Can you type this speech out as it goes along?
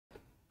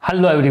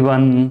Hello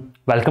everyone,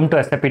 welcome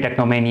to SAP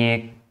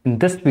Technomaniac. In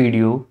this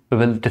video, we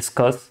will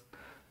discuss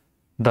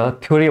the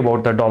theory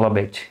about the dollar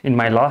batch. In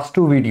my last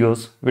two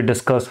videos, we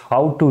discussed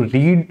how to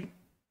read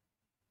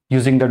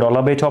using the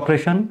dollar batch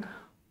operation,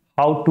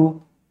 how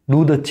to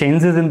do the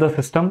changes in the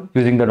system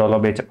using the dollar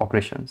batch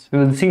operations. We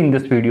will see in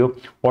this video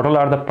what all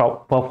are the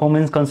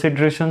performance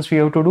considerations we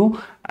have to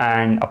do,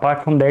 and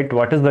apart from that,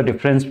 what is the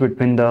difference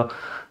between the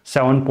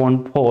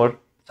 7.4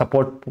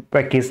 support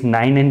package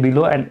 9 and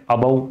below and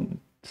above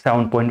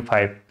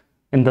 7.5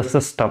 in the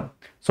system,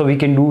 so we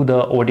can do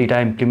the OData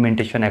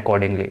implementation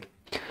accordingly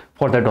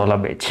for the dollar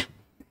batch.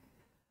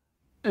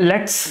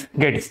 Let's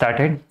get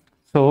started.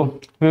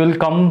 So we will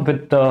come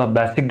with the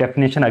basic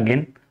definition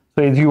again.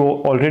 So as you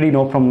already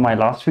know from my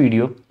last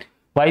video,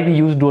 why we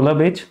use dollar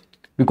batch?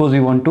 Because we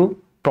want to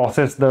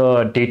process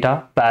the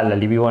data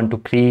parallelly. We want to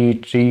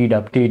create, read,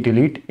 update,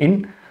 delete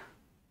in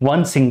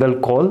one single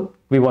call.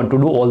 We want to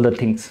do all the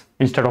things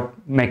instead of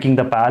making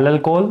the parallel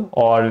call,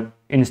 or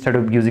instead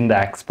of using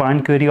the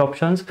expand query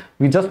options.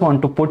 We just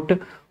want to put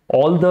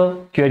all the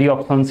query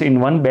options in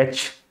one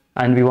batch,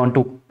 and we want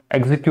to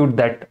execute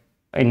that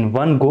in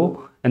one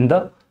go in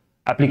the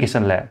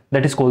application layer.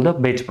 That is called the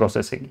batch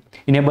processing.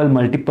 Enable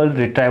multiple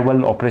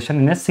retrieval operation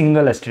in a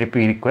single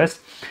HTTP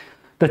request.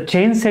 The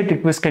change set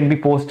request can be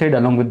posted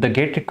along with the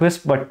get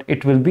request, but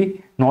it will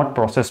be not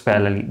processed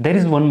parallelly. There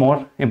is one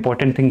more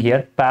important thing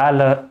here: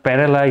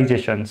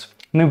 parallelizations.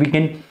 We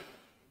can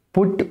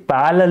put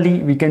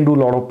parallelly, we can do a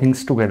lot of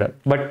things together,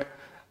 but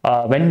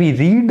when we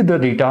read the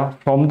data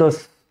from the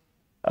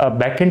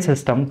backend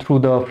system through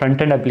the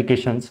front-end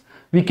applications,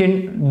 we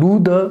can do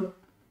the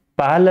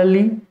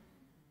parallelly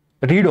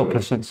read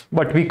operations,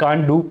 but we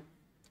can't do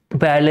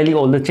parallelly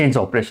all the change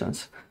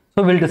operations.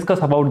 So we'll discuss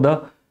about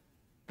the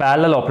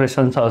parallel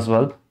operations as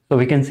well. So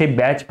we can say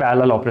batch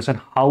parallel operation,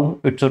 how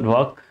it should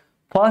work.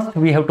 First,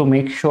 we have to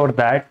make sure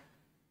that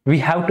we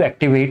have to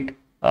activate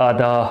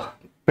the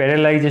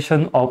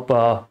parallelization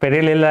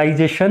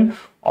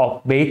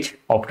of batch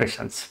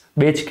operations,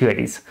 batch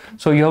queries.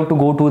 So you have to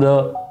go to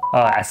the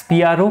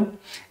SPRO.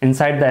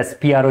 Inside the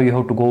SPRO, you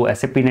have to go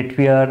SAP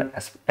Netwear,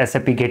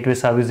 SAP Gateway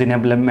Service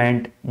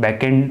Enablement,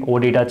 backend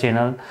OData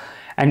channel,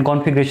 and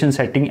configuration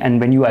setting.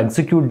 And when you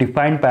execute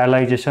defined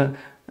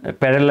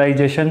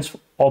parallelizations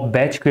of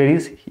batch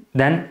queries,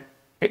 then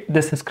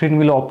this screen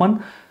will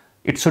open.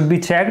 It should be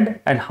checked,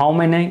 and how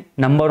many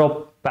number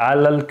of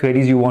parallel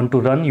queries you want to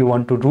run. You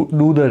want to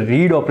do the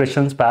read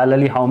operations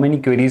parallelly. How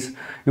many queries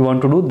you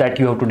want to do, that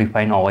you have to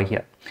define over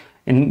here.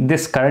 In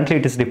this, currently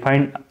it is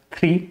defined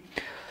 3.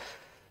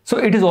 So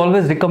it is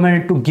always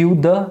recommended to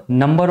give the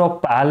number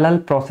of parallel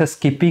process,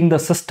 keeping the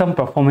system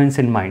performance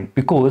in mind,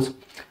 because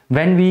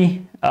when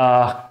we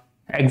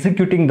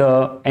executing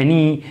the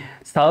any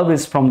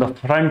service from the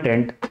front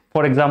end,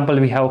 for example,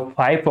 we have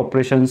 5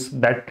 operations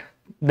that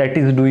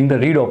is doing the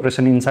read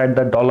operation inside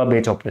the dollar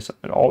batch operation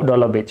or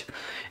dollar batch.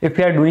 If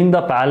we are doing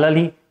the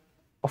parallelly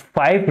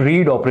 5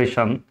 read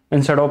operation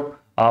instead of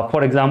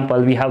for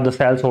example, we have the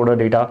sales order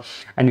data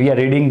and we are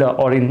reading the,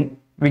 or in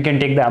we can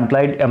take the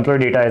employee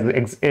data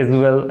as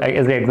well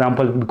as the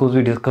example, because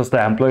we discussed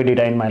the employee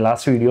data in my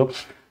last video.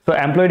 So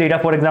employee data,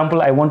 for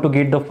example, I want to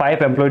get the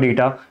 5 employee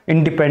data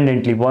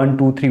independently, 1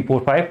 2 3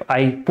 4 5.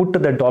 I put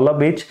the dollar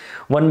batch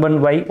one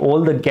by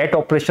all the get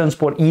operations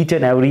for each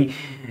and every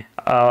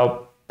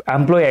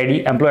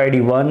employee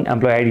ID 1,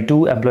 employee ID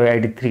 2, employee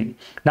ID 3.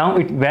 Now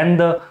when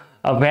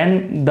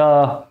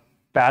the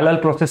parallel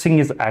processing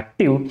is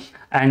active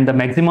and the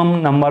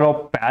maximum number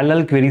of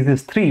parallel queries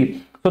is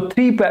 3, so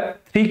three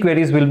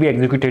queries will be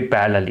executed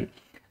parallelly,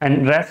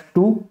 and rest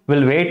 2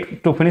 will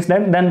wait to finish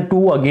them. Then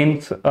 2 again,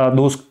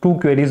 those 2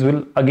 queries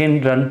will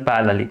again run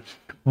parallelly.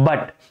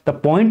 But the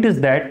point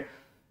is that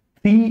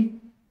 3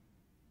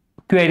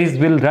 queries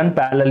will run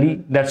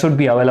parallelly. That should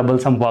be available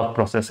some work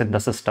process in the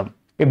system.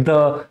 If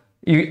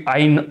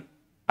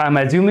I'm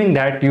assuming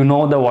that you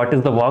know what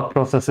is the work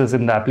processes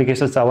in the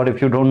application server. If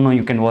you don't know,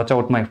 you can watch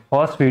out my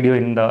first video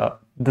in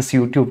this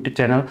YouTube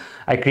channel.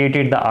 I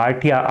created the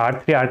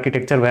R3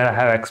 architecture, where I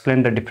have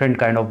explained the different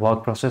kind of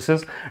work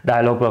processes,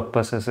 dialog work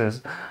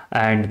processes,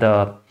 and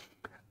the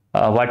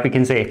what we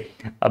can say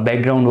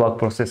background work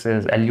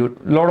processes, LU.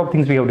 A lot of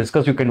things we have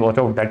discussed. You can watch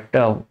out that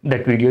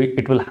video.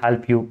 It will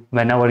help you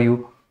whenever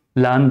you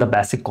learn the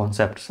basic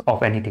concepts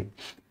of anything.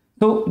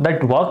 So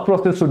that work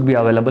process should be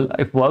available.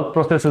 If work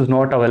process is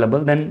not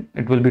available, then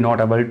it will be not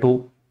able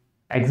to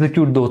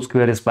execute those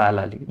queries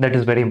parallelly. That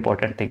is very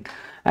important thing.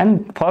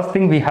 And first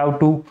thing, we have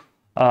to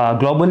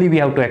globally we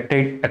have to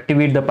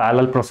activate the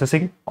parallel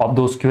processing of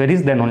those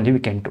queries. Then only we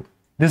can do.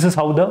 This is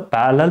how the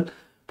parallel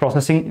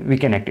processing we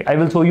can activate. I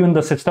will show you in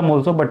the system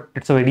also, but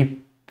it's a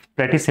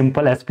pretty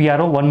simple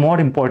SPRO. One more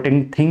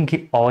important thing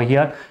over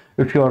here: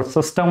 if your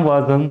system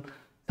version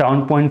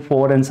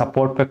 7.4 and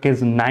support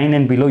package 9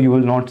 and below, you will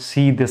not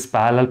see this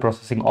parallel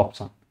processing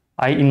option.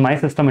 In my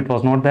system it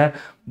was not there,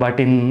 but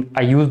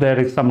I use there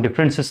is some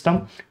different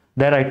system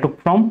there I took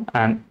from,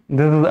 and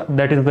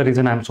that is the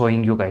reason I'm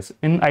showing you guys.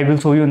 I will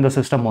show you in the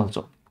system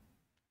also.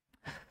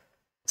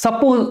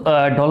 Suppose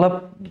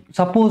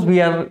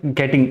we are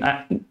getting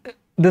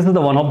this is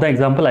the one of the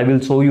example. I will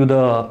show you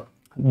the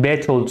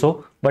batch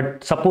also.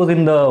 But suppose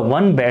in the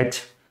one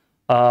batch,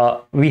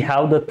 we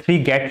have the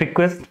 3 get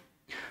requests,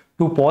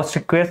 2 post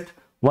requests,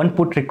 1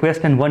 put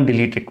request, and 1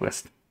 delete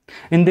request.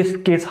 In this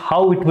case,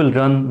 how it will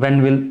run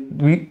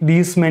when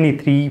these many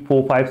 3,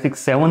 4, 5, 6,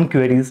 7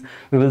 queries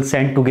we will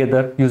send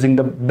together using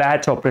the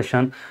batch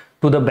operation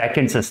to the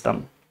backend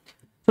system.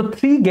 So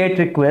 3 get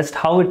requests,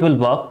 how it will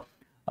work?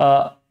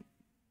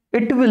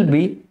 It will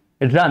be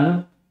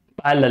run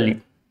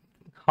parallelly.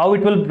 How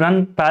it will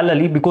run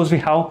parallelly? Because we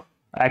have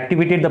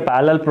activated the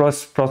parallel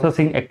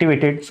processing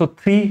activated, so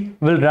 3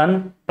 will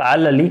run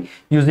parallelly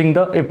using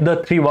if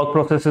the 3 work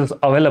processes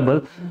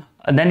available,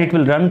 then it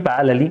will run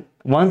parallelly.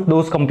 Once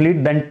those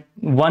complete, then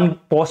 1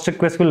 post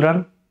request will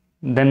run,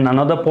 then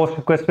another post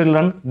request will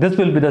run. This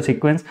will be the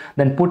sequence,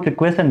 then put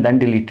request and then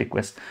delete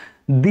request.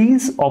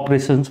 These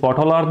operations, what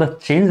all are the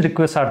change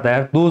requests are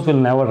there, those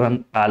will never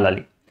run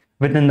parallelly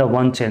within the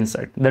one change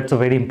set. That's a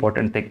very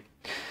important thing.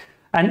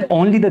 And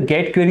only the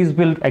get queries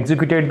will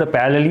execute the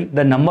parallelly.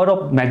 The number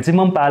of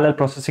maximum parallel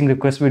processing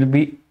requests will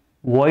be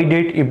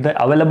voided if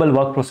the available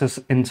work process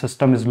in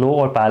system is low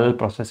or parallel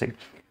processing.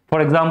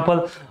 For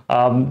example,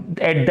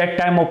 at that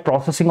time of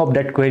processing of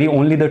that query,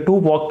 only the 2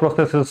 work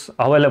processes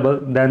available,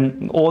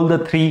 then all the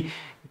 3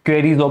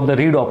 queries of the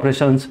read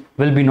operations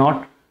will be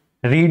not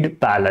read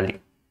parallelly.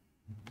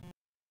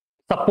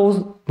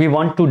 Suppose we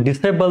want to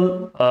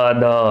disable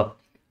the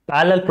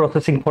parallel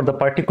processing for the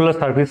particular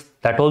service,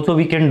 that also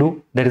we can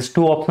do. There is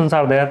 2 options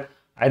are there.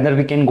 Either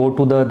we can go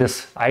to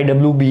this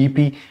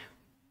IWBEP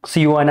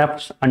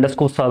CONF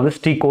underscore service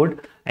T code.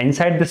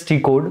 Inside this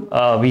T code,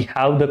 we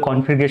have the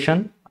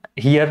configuration.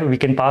 Here we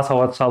can pass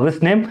our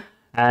service name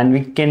and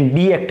we can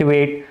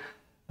deactivate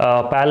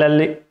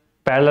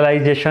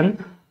parallelization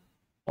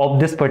of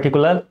this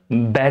particular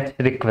batch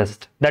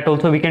request. That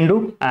also we can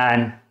do.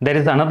 And there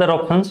is another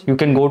options. You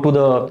can go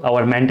to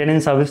our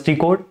maintenance service T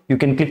code. You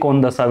can click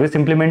on the service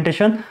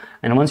implementation,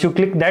 and once you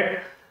click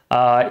that,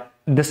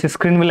 this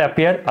screen will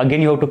appear.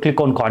 Again, you have to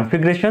click on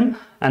configuration,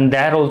 and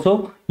there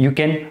also you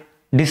can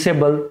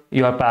disable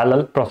your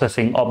parallel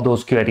processing of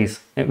those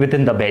queries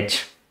within the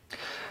batch.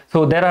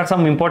 So there are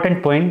some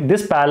important points.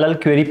 This parallel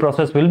query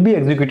process will be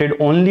executed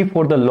only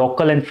for the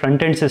local and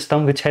front-end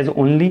system which has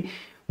only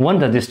 1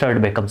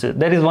 registered backup.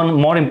 There is one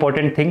more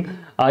important thing.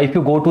 If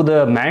you go to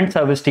the man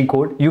service T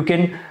code, you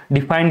can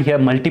define here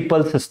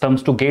multiple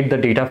systems to get the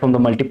data from the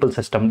multiple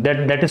system.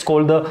 That is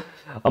called the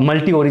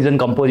multi-origin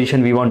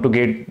composition we want to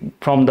get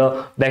from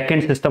the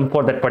backend system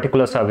for that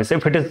particular service.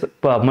 If it is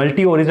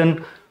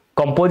multi-origin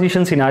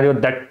composition scenario,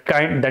 that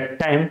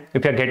time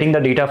if you are getting the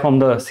data from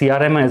the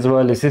CRM as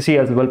well, SCC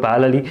as well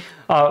parallelly,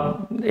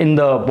 in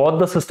both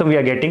the system we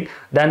are getting,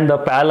 then the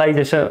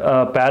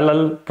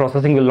parallel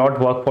processing will not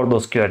work for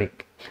those query.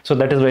 So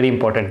that is very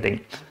important thing.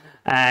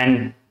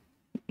 And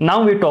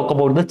now we talk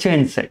about the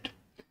change set.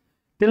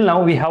 Till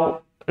now we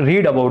have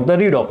read about the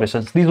read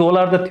operations. These all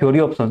are the theory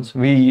options.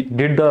 We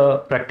did the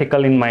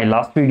practical in my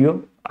last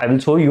video. I will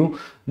show you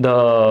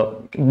the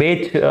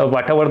batch,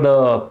 whatever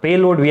the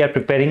payload we are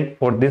preparing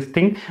for this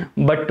thing,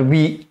 but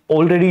we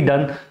already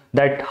done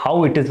that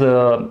how it is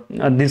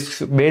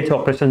this batch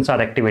operations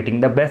are activating.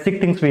 The basic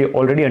things we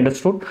already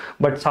understood,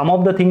 but some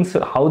of the things,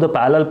 how the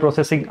parallel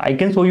processing, I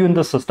can show you in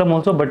the system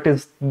also, but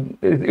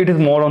it is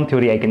more on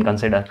theory I can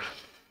consider.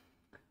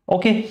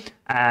 Okay,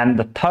 and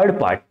the third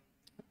part,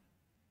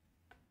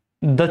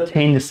 the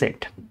change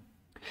set.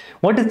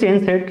 What is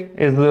change set?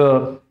 Is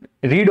the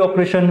read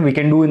operation we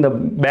can do in the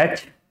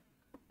batch,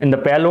 in the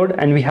payload,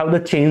 and we have the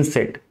change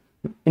set.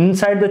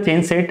 Inside the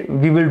change set,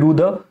 we will do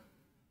the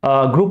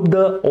group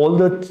all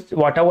the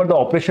whatever the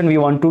operation we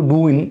want to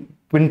do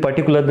in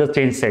particular the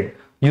change set.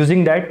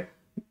 Using that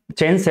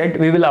change set,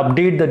 we will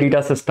update the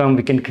data system,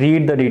 we can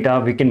create the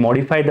data, we can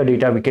modify the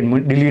data, we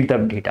can delete the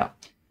data.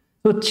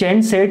 So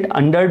change set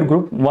under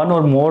group, 1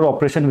 or more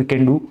operation we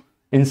can do.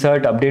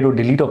 Insert, update or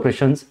delete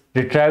operations.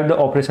 Retrieve the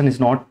operation is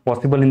not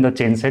possible in the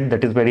change set.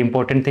 That is very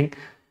important thing.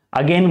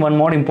 Again, one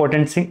more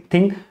important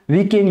thing,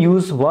 we can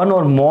use 1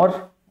 or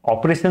more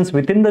operations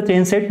within the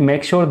change set.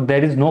 Make sure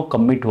there is no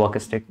commit work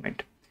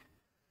statement.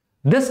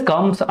 This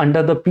comes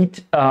under the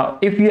pitch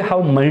if you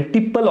have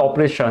multiple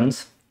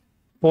operations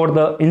for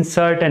the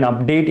insert and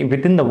update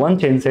within the one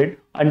change set.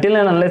 Until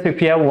and unless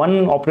if you have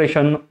one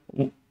operation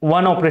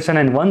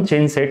and one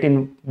change set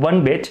in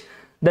one batch,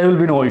 there will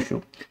be no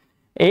issue.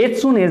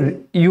 As soon as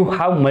you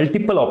have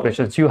multiple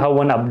operations, you have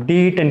one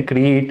update and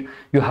create,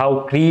 you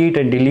have create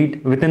and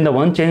delete within the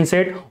one change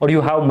set, or you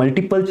have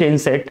multiple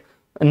change set,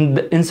 and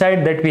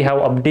inside that we have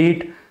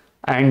update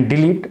and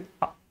delete.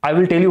 I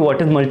will tell you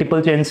what is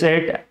multiple change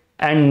set,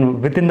 and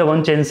within the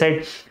one change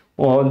set,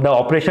 the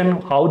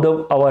operation, how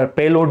our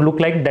payload look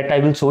like, that I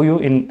will show you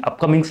in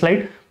upcoming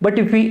slide. But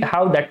if we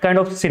have that kind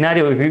of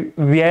scenario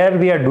where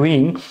we are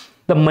doing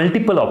the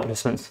multiple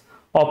operations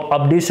of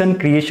updation,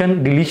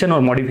 creation, deletion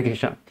or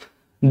modification,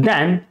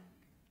 then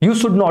you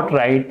should not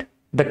write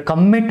the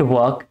commit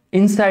work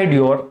inside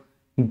your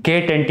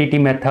get entity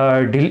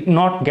method, delete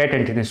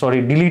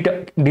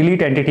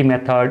entity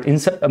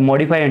method,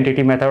 modify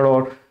entity method,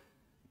 or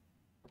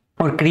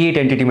or create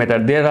entity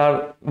method. There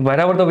are,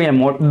 wherever the we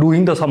are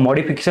doing the some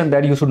modification,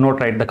 that you should not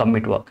write the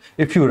commit work.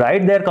 If you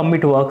write their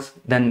commit works,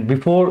 then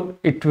before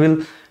it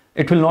will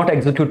not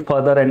execute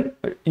further and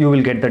you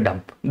will get the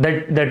dump.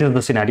 That is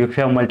the scenario. If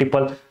you have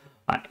multiple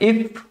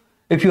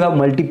if you have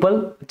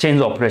multiple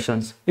change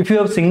operations, if you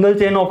have single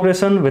chain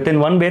operation within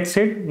one batch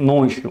set,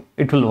 no issue,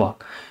 it will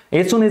work.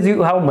 As soon as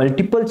you have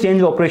multiple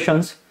change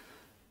operations,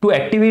 to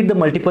activate the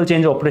multiple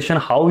change operation,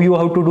 how you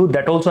have to do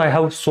that also I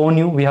have shown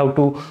you. We have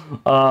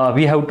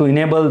to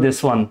enable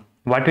this one,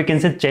 what we can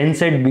say,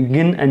 changeset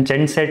begin and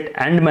changeset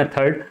end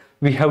method.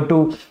 We have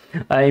to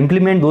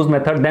implement those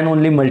methods, then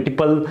only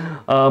multiple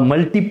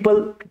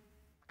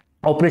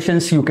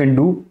operations you can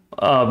do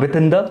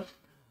within the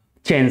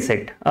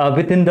changeset,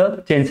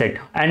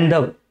 and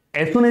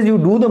as soon as you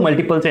do the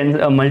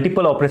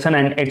multiple operation,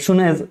 and as soon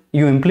as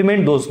you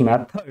implement those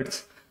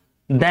methods,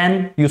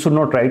 then you should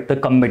not write the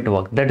commit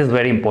work. That is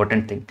very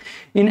important thing.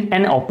 In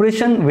an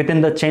operation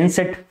within the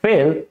changeset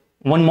fail,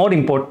 one more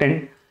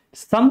important,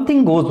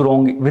 something goes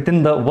wrong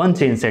within the one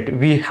changeset.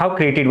 We have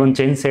created one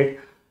changeset.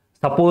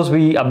 Suppose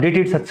we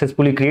updated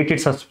successfully, created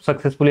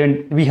successfully,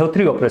 and we have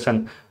 3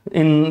 operations.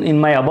 In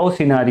my above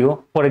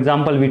scenario, for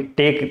example, we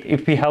take,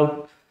 if we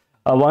have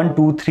 1,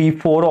 2, 3,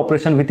 4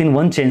 operation within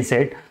one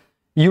changeset,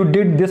 you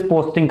did this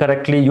posting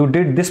correctly, you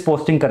did this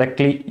posting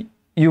correctly,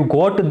 you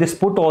got this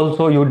put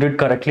also you did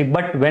correctly,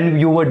 but when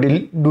you were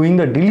doing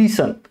the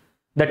deletion,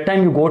 that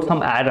time you got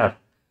some error.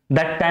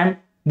 That time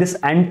this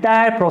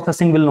entire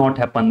processing will not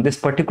happen. This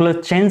particular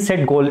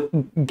changeset goal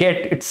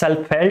get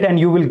itself failed, and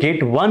you will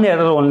get one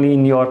error only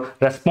in your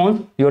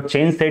response. Your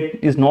changeset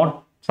is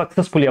not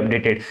successfully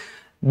updated,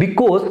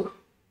 because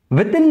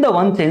within the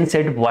one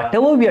changeset,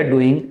 whatever we are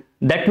doing,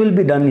 that will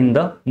be done in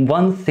the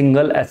one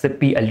single SAP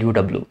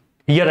LUW.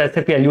 Here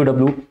SAP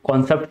LUW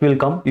concept will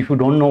come. If you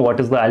don't know what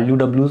is the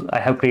LUWs, I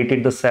have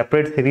created the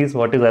separate series,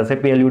 what is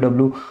SAP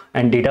LUW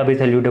and database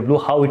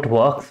LUW, how it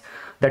works,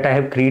 that I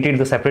have created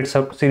the separate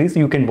sub series.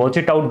 You can watch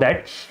it out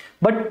that.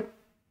 But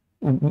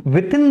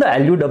within the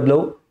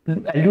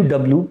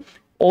LUW,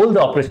 all the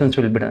operations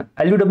will be done.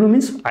 LUW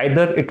means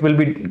either it will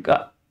be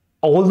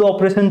all the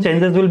operation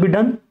changes will be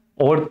done,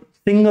 or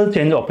single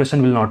change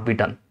operation will not be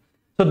done.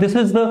 So this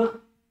is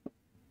the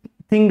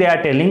thing they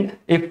are telling.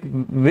 If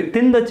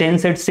within the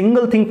changeset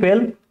single thing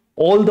fail,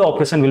 all the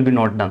operation will be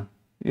not done.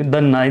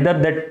 Then neither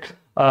that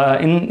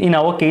in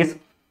our case,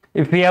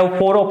 if we have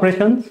 4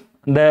 operations,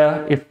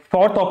 if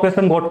 4th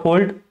operation got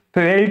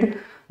failed,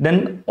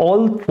 then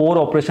all 4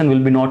 operation will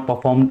be not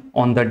performed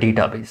on the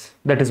database.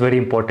 That is very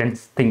important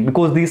thing,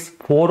 because these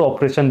 4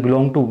 operations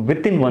belong to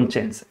within one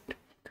changeset.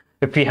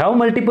 If we have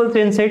multiple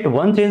changeset,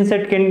 one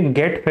changeset can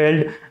get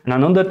failed and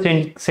another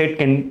changeset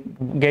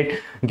can get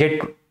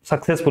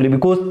successfully,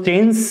 because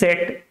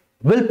changeset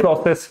will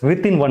process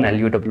within one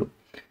LUW.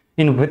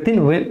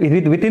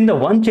 Within the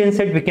one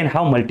changeset, we can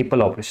have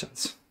multiple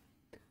operations.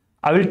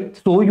 I will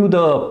show you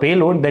the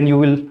payload, then you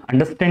will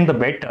understand the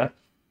better.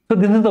 So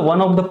this is the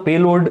one of the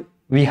payload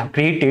we have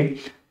created.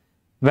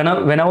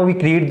 Whenever we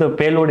create the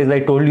payload, as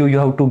I told you, you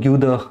have to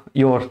give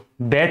your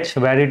batch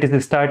where it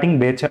is starting,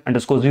 batch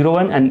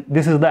 _01, and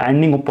this is the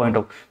ending point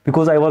of,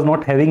 because I was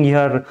not having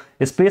here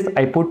space,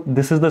 I put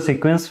this is the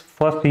sequence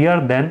first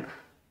here, then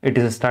it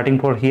is starting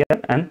for here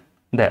and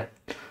there.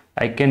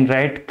 I can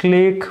right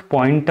click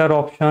pointer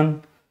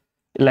option,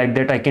 like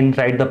that I can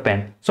write the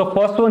pen. So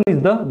first one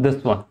is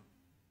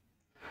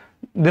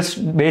this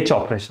batch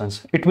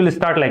operations. It will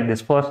start like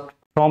this, first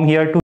from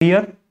here to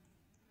here,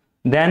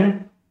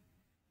 then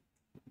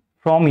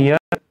from here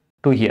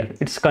to here.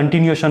 It's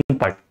continuation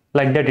part,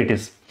 like that it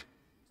is.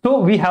 So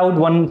we have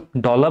one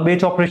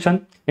 $batch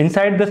operation.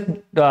 Inside this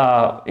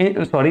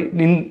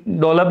in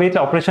 $batch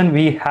operation,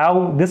 we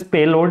have this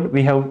payload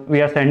we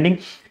are sending.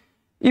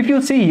 If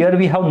you see here,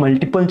 we have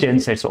multiple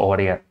change sets over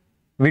here.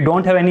 We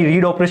don't have any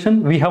read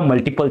operation, we have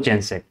multiple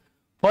change set.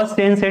 First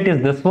change set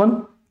is this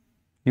one.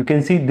 You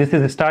can see this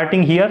is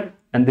starting here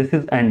and this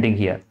is ending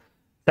here.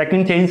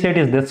 Second change set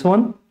is this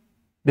one.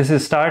 This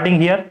is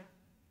starting here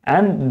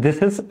and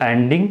this is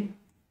ending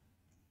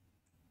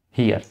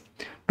here.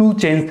 2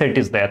 change set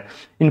is there.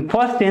 In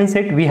first change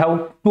set, we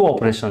have 2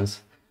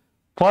 operations.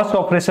 First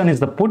operation is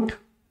the put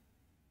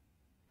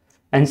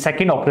and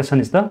second operation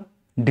is the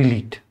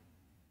delete.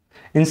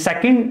 In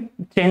second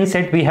change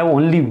set, we have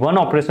only one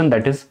operation,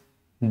 that is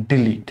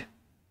delete.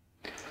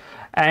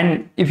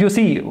 And if you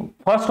see,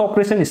 first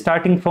operation is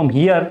starting from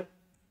here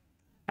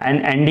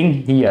and ending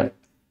here.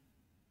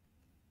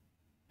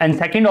 And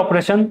second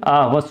operation,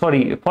 first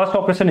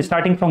operation is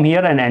starting from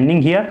here and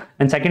ending here,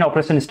 and second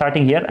operation is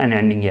starting here and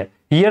ending here.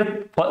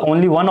 Here, for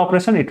only one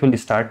operation, it will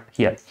start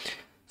here.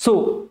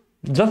 So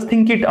just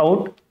think it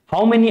out,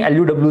 how many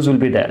LUWs will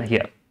be there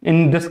here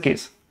in this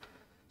case.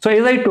 So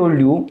as I told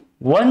you,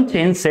 one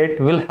change set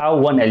will have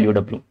one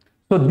LUW.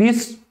 So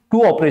these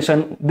 2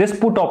 operations, this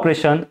put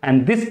operation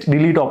and this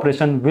delete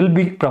operation, will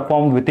be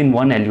performed within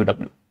one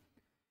LUW.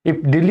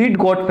 If delete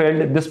got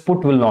failed, this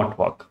put will not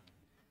work.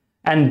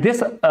 and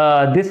this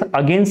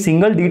again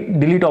single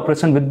delete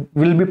operation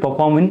will be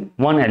performed in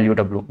one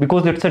LUW,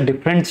 because it's a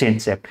different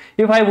change set.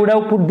 If I would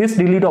have put this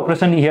delete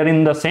operation here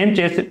in the same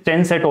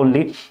change set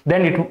only,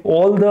 then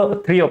all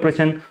the three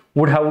operations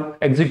would have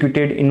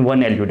executed in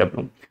one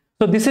LUW.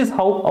 So this is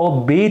how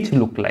our batch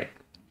look like,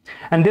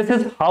 and this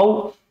is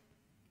how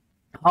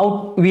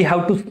we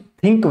have to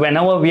think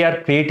whenever we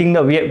are creating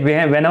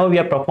whenever we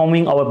are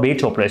performing our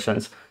batch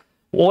operations.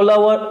 All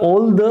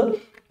the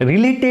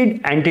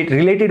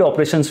related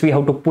operations we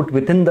have to put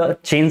within the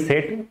change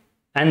set,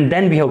 and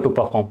then we have to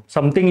perform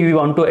something we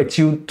want to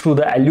achieve through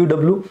the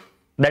LUW,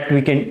 that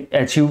we can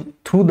achieve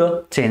through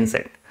the change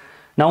set.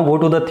 Now go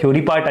to the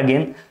theory part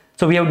again.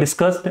 So we have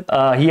discussed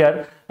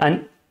here,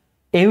 and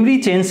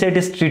every change set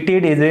is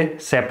treated as a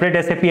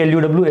separate SAP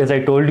LUW, as I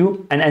told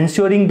you, and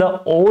ensuring the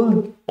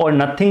all or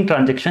nothing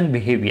transaction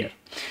behavior.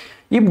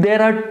 If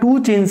there are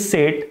two change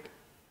set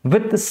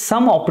with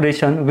some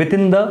operation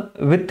within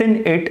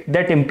it,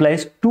 that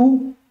implies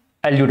two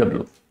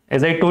LUW.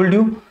 As I told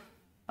you,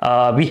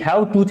 we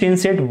have two change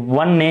set.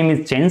 One name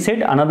is change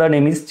set, another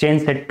name is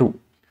change set 2.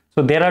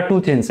 So there are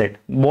two change set,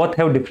 both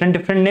have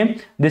different name.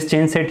 This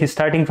change set is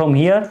starting from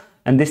here,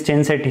 and this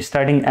change set is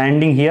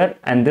ending here,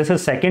 and this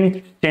is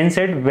second change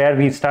set where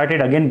we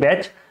started again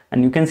batch,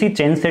 and you can see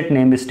change set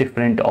name is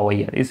different over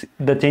here.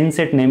 The change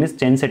set name is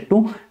change set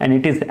 2, and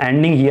it is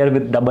ending here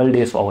with double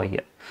days over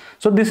here.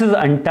 So this is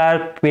the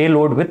entire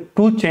payload with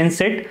two change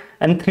set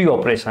and three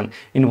operation.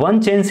 In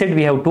one change set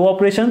we have two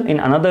operations, in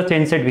another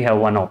change set we have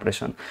one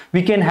operation.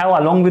 We can have,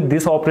 along with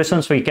this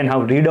operation, so we can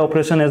have read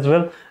operation as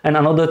well, and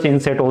another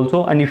change set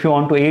also. And if you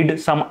want to add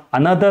some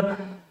another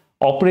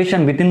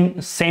operation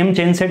within same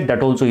change set,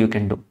 that also you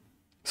can do.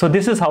 So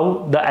this is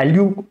how the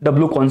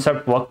LUW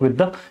concept work with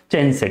the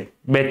change set,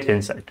 batch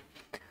change set.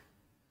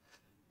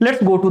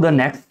 Let's go to the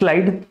next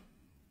slide.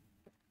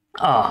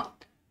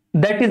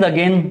 That is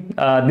again,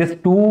 these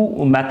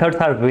two methods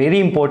are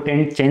very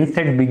important, change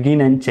set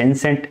begin and change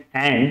set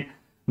end.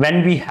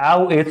 When we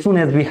have, as soon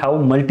as we have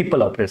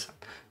multiple operations,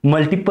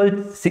 multiple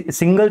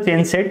single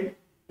change set,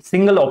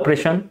 single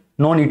operation,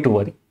 no need to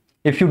worry.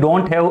 If you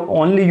don't have,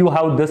 only you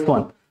have this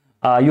one,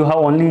 you have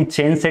only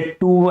change set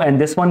 2, and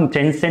this one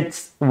change set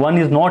 1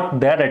 is not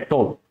there at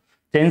all.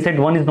 Change set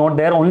 1 is not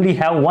there, only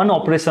have one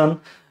operation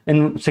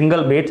in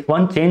single batch,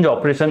 one change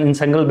operation in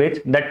single batch.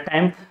 That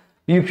time,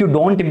 if you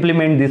don't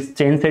implement this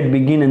change set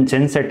begin and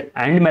change set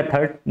end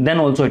method, then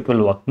also it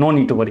will work, no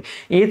need to worry.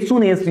 As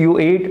soon as you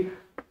add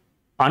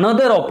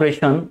another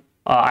operation,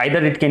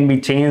 either it can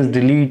be change,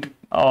 delete,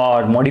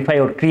 or modify,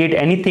 or create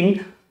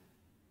anything,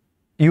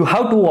 you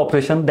have two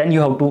operations, then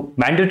you have to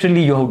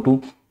mandatorily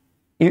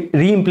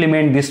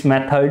re-implement this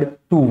method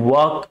to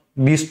work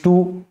these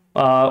two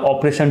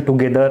operations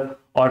together.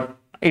 Or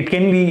it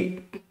can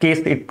be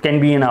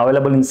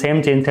available in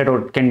same change set,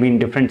 or it can be in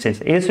different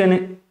change.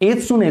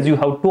 As soon as you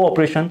have two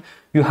operations,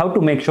 you have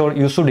to make sure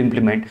you should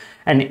implement.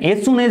 And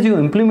as soon as you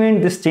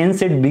implement this change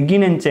set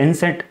begin and change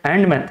set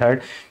end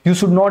method, you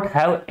should not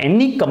have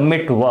any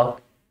commit work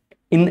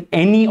in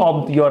any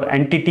of your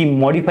entity,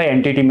 modify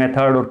entity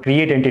method, or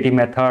create entity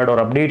method, or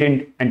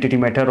update entity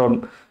method,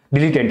 or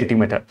delete entity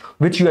method,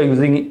 which you are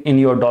using in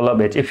your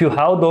 $batch. If you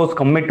have those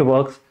commit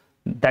works,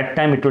 that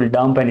time it will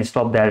dump and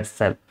stop there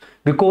itself,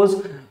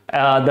 because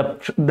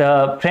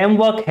the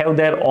framework have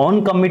their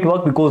own commit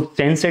work, because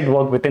change set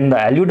work within the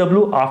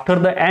LUW. After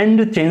the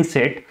end change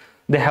set,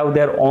 they have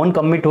their own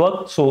commit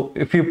work. So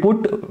if you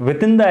put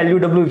within the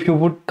LUW, if you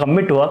put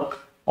commit work,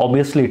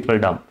 obviously it will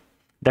dump.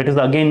 That is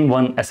again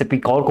one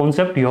SAP core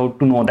concept, you have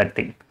to know that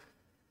thing.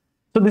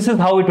 So this is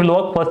how it will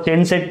work. First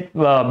change set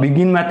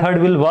begin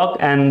method will work,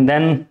 and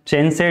then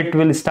change set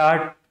will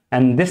start,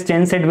 and this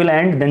change set will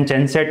end, then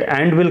change set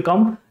end will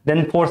come.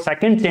 Then for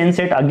second change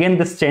set, again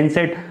this change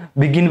set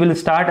begin will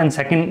start, and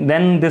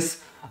then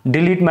this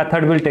delete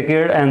method will take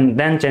care, and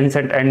then change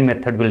set end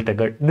method will take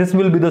care. This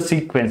will be the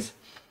sequence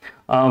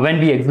when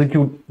we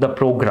execute the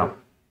program.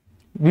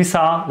 We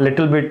saw a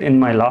little bit in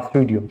my last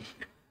video.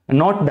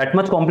 Not that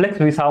much complex.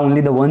 We saw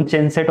only the one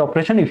change set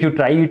operation. If you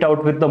try it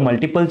out with the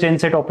multiple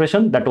change set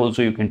operation, that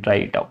also you can try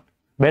it out.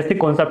 Basic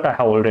concept I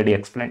have already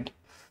explained.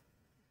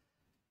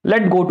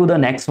 Let's go to the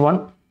next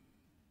one.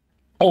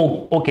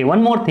 Oh, okay,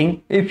 one more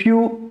thing. If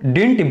you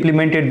didn't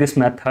implemented this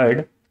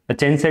method, the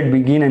change set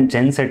begin and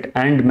change set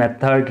end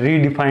method,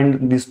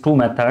 redefined these two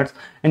methods,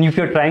 and if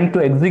you're trying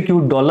to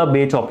execute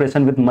 $batch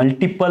operation with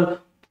multiple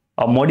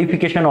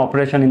modification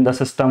operation in the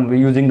system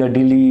using the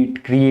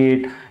delete,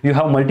 create, you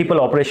have multiple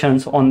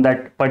operations on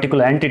that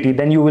particular entity,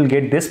 then you will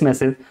get this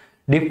message: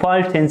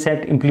 default change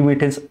set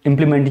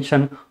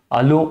implementation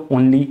allow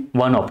only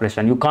one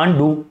operation. You can't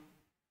do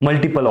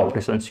multiple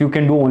operations. You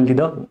can do only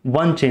the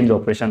one change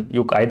operation.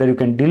 Either you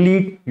can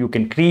delete, you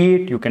can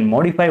create, you can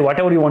modify,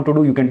 whatever you want to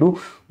do, you can do,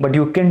 but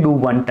you can do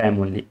one time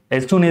only.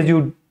 As soon as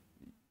you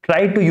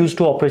try to use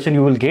two operations,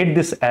 you will get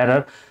this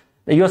error.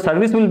 Your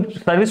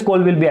service call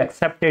will be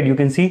accepted. You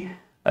can see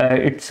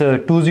it's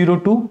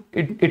 202.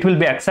 It will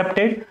be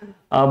accepted,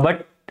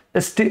 but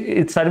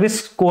its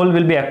service call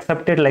will be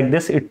accepted like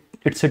this.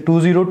 It's a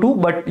 202,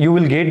 but you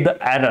will get the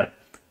error.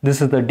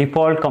 This is the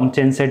default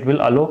changeset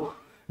will allow.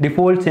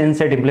 Default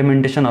changeset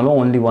implementation allow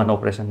only one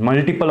operation.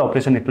 Multiple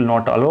operation it will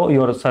not allow.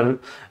 Your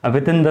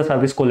within the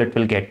service call it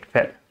will get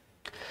fair.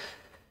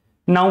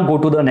 Now go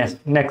to the next.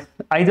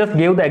 I just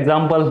gave the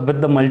example with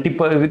the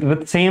multiple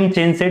with same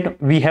changeset.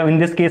 We have in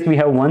this case we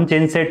have one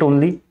changeset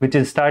only, which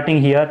is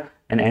starting here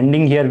and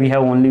ending here. We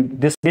have only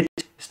this bit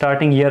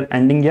starting here,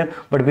 ending here.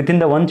 But within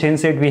the one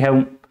changeset we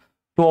have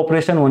two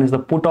operation. One is the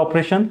put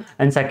operation,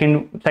 and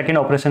second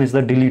operation is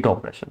the delete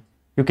operation.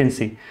 You can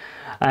see,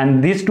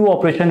 and these two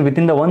operation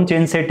within the one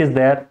changeset is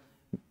there.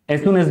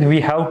 As soon as we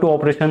have two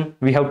operation,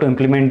 we have to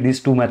implement these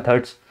two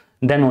methods.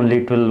 Then only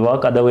it will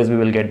work, otherwise we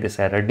will get this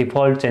error.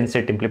 Default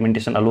changeset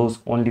implementation allows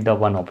only the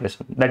one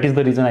operation. That is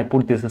the reason I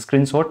put this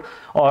screenshot,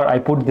 or I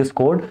put this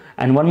code.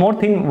 And one more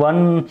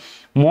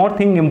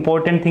thing,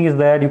 important thing is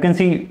that you can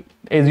see,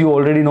 as you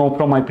already know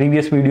from my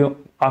previous video,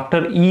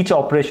 after each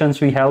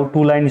operations we have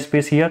two line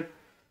space here,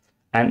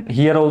 and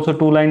here also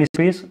two line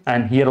space,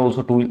 and here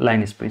also two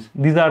line space.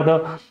 These are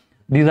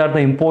the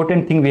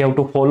important thing we have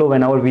to follow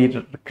whenever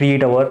we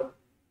create our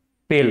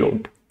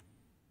payload.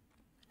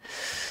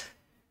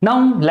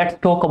 Now let's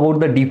talk about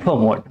the defer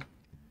mode.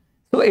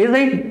 So as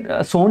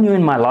I shown you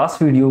in my last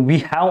video, we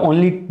have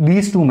only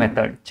these two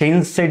methods,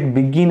 changeset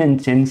begin and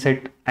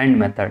changeset end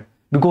method,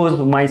 because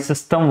my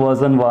system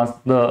version was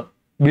the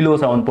below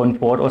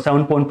 7.4 or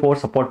 7.4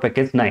 support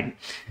package 9.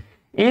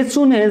 As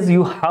soon as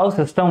you have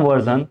system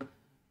version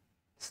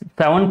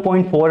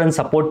 7.4 and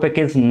support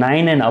package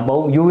 9 and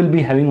above, you will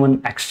be having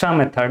one extra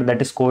method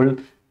that is called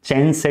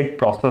changeset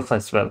process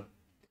as well.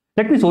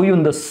 Let me show you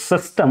in the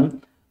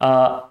system.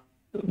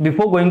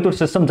 Before going to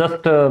system,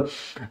 just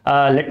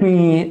let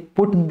me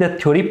put the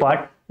theory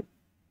part.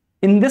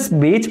 In this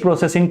batch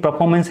processing,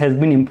 performance has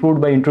been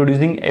improved by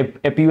introducing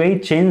API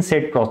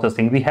changeset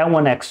processing. We have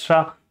one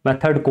extra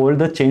method called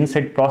the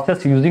changeset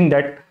process. Using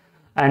that,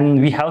 and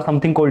we have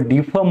something called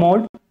defer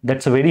mode.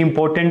 That's very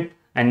important.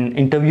 And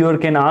interviewer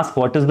can ask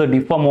what is the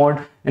defer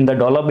mode in the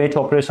 $batch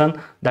operation.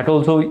 That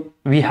also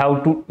we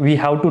have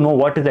to know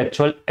what is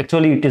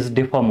actually it is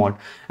defer mode.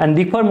 And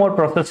defer mode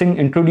processing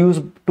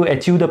introduced to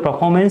achieve the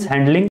performance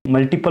handling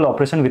multiple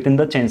operation within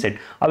the changeset.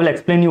 I will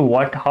explain you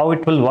how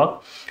it will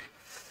work.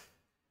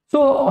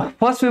 So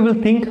first we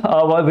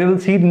will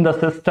see in the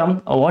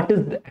system what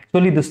is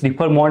actually this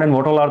defer mode and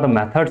what all are the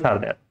methods are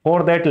there.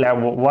 For that,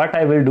 what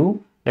I will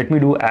do, let me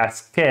do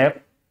escape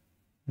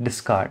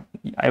discard.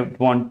 I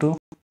want to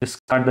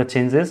discard the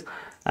changes,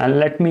 and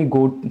let me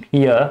go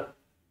here.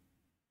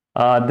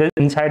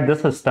 Inside the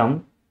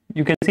system,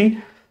 you can see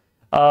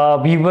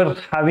we were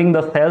having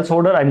the sales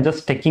order. I'm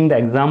just taking the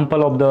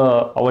example of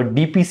our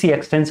DPC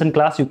extension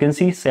class. You can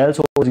see sales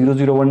order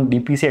 001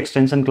 DPC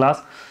extension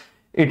class.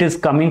 It is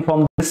coming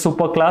from this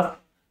superclass,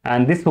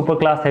 and this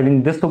superclass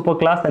having this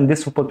superclass, and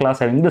this superclass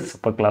having this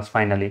superclass.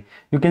 Finally,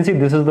 you can see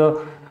this is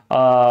the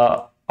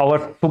our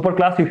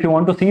superclass. If you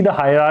want to see the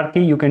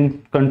hierarchy, you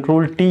can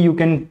Control T, you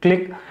can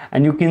click,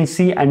 and you can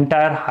see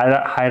entire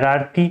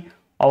hierarchy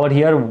over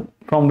here,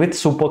 from which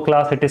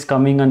superclass it is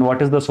coming and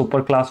what is the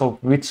superclass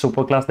of which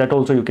superclass. That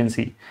also you can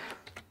see.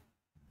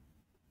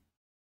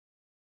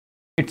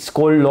 It's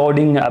called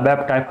loading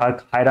ABAP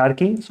type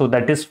hierarchy, so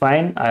that is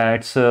fine.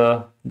 It's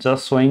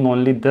just showing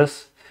only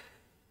this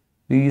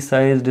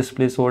resize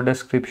display source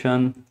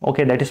description.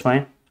 Okay, that is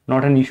fine,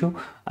 not an issue.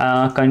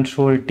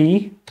 Control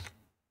T.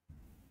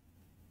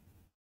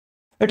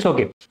 It's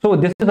okay. So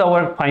this is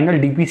our final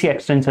DPC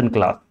extension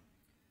class.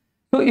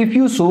 So if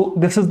you show,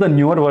 this is the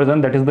newer version.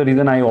 That is the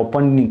reason I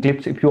opened in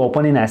Eclipse. If you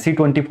open in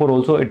SE24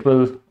 also, it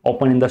will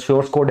open in the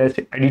source code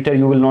editor.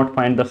 You will not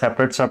find the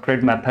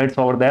separate methods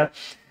over there.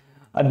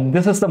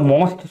 This is the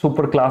most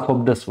super class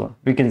of this one.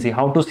 We can see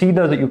how to see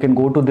you can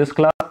go to this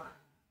class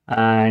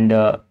and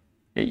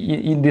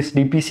in this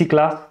DPC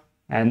class,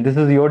 and this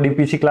is your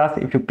DPC class.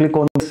 If you click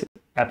on this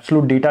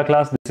absolute data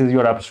class, this is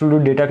your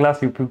absolute data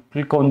class. If you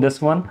click on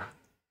this one,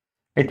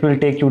 it will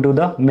take you to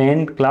the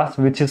main class,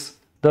 which is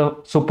the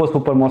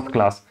supermost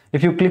class.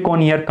 If you click on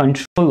here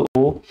Control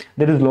O,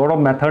 there is a lot of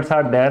methods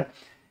are there,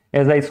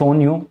 as I shown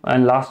you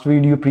in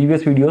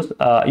previous videos.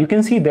 You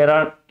can see there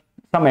are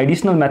some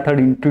additional method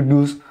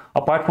introduced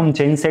apart from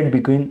changeset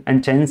begin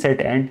and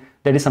changeset end.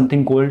 There is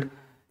something called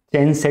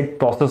changeset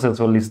process as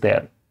well is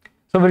there.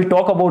 So we'll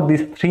talk about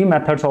these three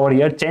methods over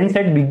here.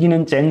 Changeset begin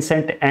and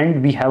changeset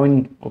end we have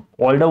in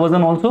older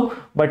version also,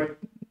 but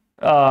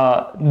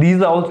these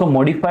are also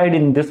modified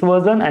in this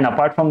version, and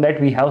apart from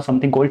that we have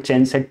something called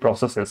changeset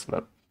process as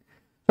well.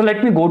 So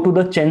let me go to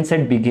the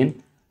changeset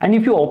begin, and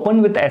if you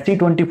open with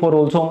SE24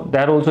 also,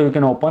 there also you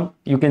can open.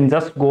 You can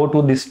just go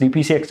to this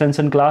DPC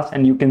extension class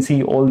and you can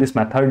see all this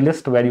method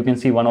list, where you can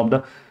see one of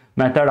the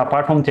method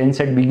apart from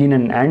changeset begin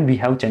and end, we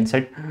have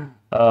changeset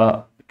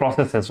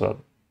process as well.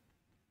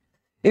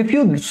 If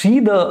you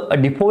see the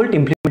default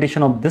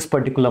implementation of this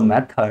particular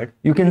method,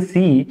 you can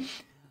see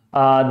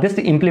this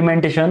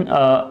implementation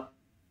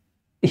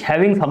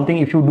having something.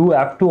 If you do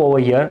F2 over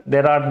here,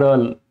 there are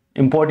the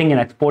importing and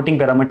exporting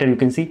parameter. You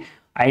can see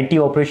IT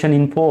operation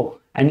info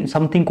and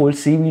something called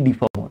CV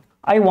defer mode.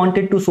 I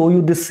wanted to show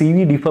you this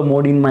CV defer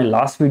mode in my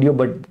last video,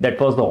 but that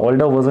was the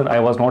older version. I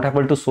was not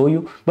able to show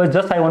you, but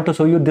just I want to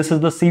show you this is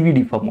the CV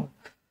defer mode.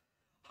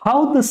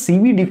 How the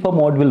CV defer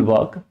mode will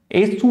work,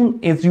 as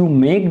soon as you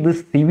make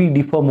this CV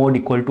defer mode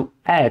equal to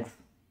X,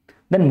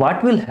 then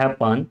what will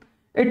happen?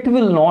 It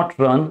will not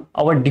run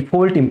our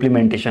default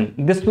implementation.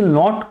 This will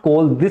not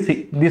call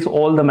this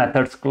all the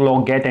methods,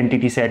 get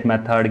entity set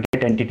method,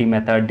 get entity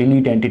method,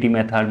 delete entity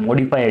method,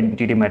 modify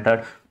entity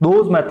method.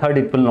 Those method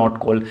it will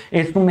not call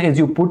as soon as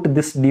you put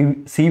this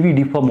CV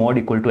defer mode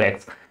equal to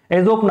X.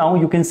 As of now,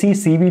 you can see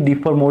CV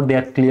defer mode they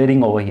are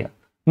clearing over here.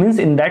 Means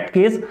in that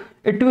case,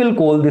 it will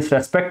call this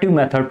respective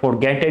method for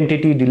get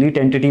entity, delete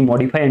entity,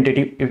 modify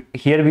entity.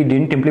 Here we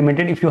didn't implement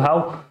it. If you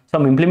have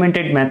some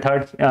implemented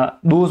methods,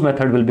 those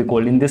method will be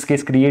called. In this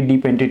case, create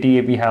deep entity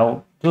we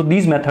have. So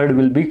these method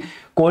will be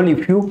called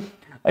if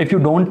you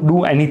don't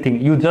do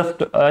anything. You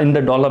just in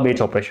the $h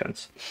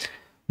operations.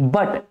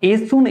 But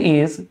as soon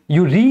as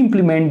you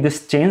re-implement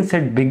this change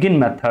set begin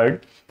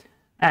method,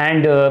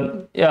 and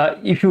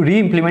if you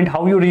re-implement,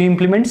 how you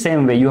re-implement?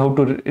 Same way, you have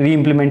to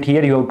re-implement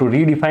here, you have to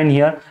redefine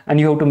here, and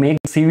you have to make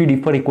CV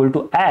defer equal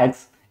to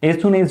X.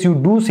 As soon as you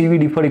do CV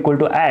defer equal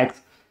to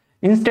X,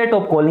 instead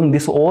of calling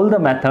this all the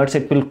methods,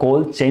 it will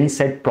call change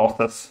set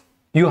process.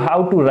 You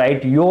have to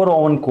write your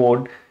own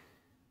code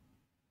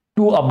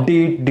to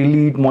update,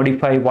 delete,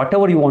 modify,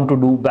 whatever you want to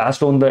do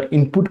based on the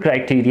input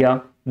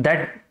criteria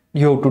that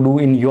you have to do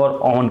in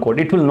your own code.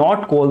 It will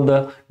not call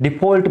the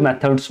default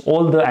methods,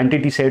 all the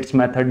entity sets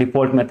method,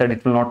 default method,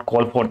 it will not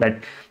call for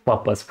that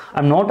purpose.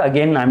 I'm not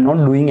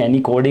doing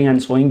any coding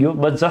and showing you,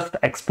 but just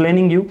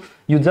explaining you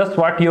just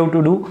what you have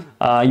to do.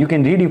 You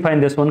can redefine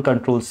this one,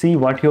 Control C.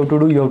 What you have to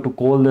do, you have to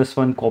call this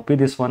one, copy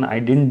this one. I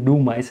didn't do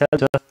myself,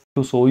 just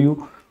to show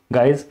you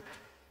guys.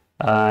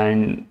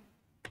 And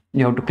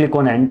you have to click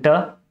on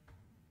enter,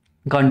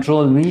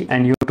 Control V,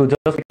 and you have to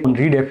just click on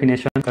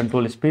redefinition,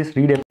 Control space,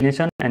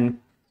 redefinition, and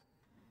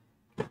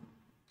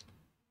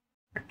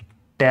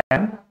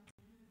tab.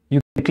 You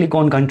can click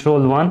on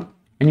Control 1,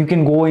 and you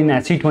can go in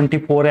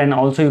SE24, and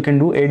also you can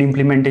do add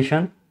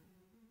implementation.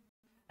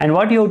 And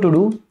what you have to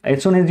do,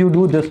 as soon as you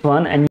do this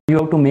one, and you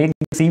have to make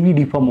the CV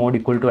defer mode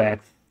equal to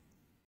X.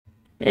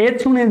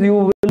 As soon as you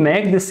will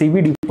make the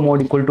CV defer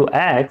mode equal to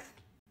X,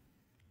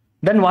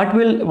 then what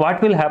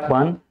will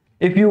happen?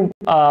 If you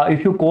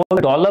call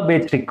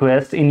 $h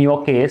request, in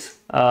your case,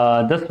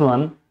 this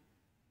one,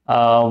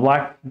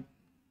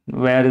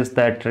 where is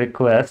that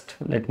request?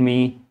 Let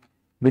me,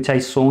 which I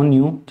shown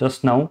you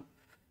just now.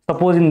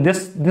 Suppose in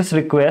this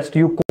request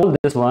you call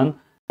this one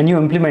and you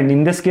implement.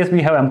 In this case,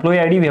 we have employee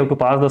ID, we have to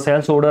pass the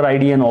sales order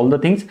ID and all the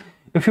things.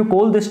 If you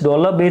call this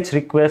 $h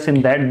request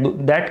in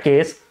that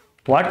case,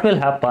 what will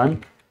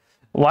happen?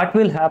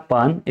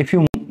 If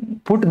you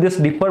put this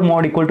defer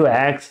mode equal to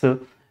X,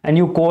 and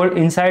you call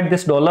inside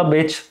this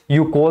 $h,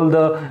 you call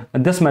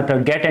this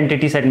method get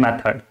entity set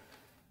method,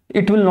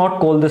 it will not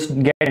call this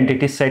get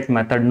entity set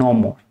method no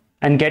more,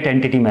 and get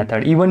entity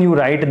method. Even you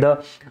write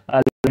the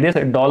this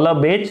 $h,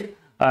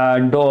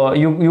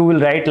 you will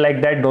write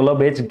like that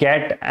 $h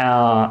get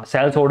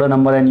sales order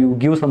number, and you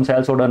give some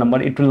sales order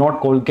number. It will not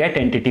call get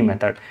entity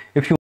method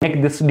if you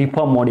make this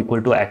defer mode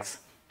equal to X.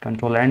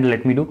 Control and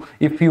let me do.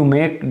 If you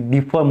make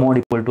defer mode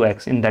equal to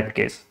X, in that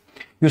case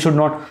you should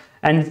not,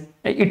 and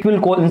it will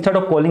call, instead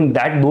of calling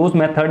those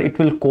method, it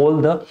will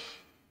call the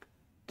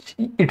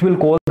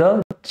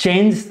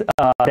change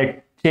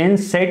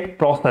set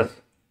process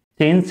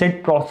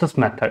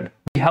method.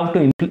 We have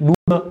to do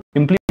the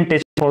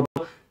implementation for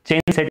the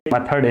change set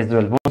method as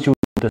well. Once you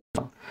do this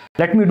one,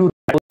 let me do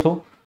that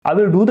also. I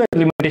will do the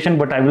implementation,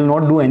 but I will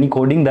not do any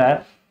coding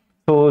there.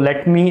 So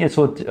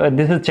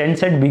this is change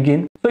set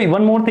begin. So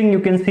one more thing you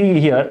can see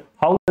here,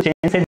 how the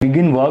change set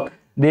begin work.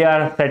 They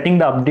are setting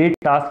the update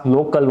task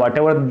local,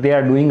 whatever they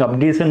are doing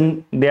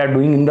updation, they are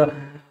doing in the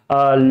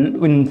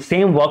in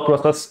same work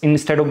process,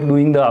 instead of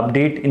doing the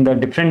update in the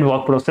different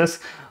work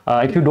process.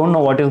 If you don't know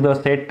what is the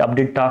set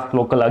update task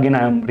local, again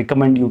I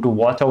recommend you to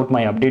watch out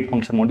my update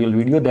function module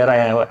video. There I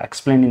have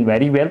explained in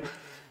very well.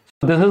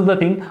 So this is the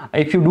thing.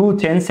 If you do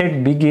change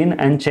set begin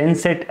and change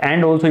set,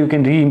 and also you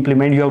can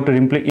re-implement, you have to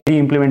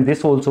re-implement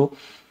this also,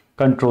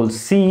 Control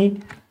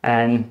C,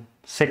 and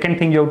second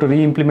thing you have to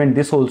re-implement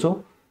this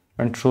also,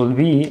 Control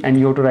V, and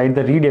you have to write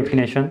the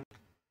redefinition,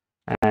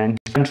 and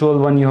Control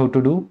 1 you have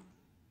to do,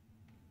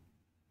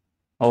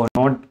 or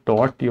not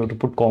dot, you have to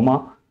put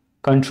comma,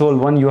 Control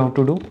 1 you have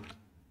to do,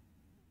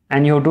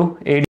 and you have to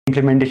add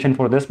implementation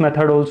for this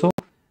method also,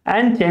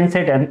 and change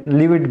set and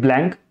leave it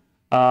blank,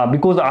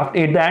 because at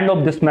the end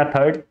of this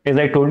method, as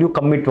I told you,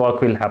 commit work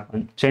will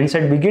happen. Change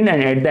set begin,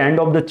 and at the end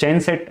of the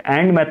change set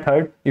and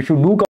method, if you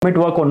do commit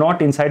work or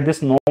not inside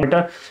this, no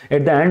matter,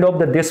 at the end of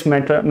this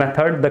method,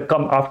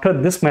 after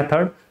this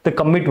method, the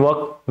commit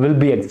work will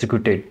be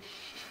executed.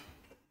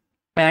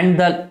 And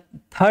the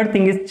third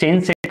thing is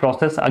change set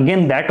process.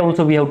 Again, that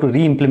also we have to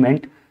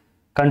re-implement.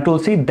 Control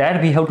C, there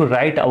we have to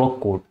write our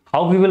code.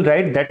 How we will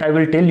write that I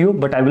will tell you,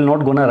 but I will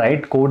not gonna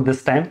write code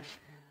this time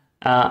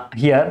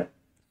here.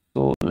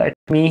 So let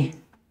me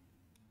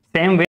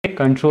Same way,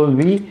 control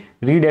V,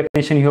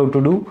 redefinition you have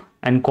to do,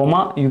 and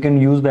comma, you can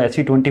use the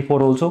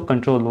SE24 also,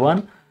 control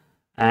 1,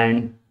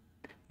 and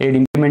add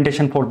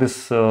implementation for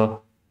this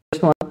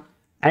one.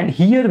 And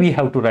here we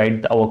have to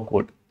write our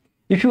code.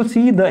 If you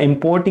see the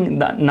importing,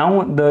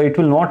 it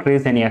will not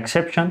raise any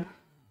exception.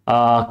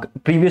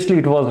 Previously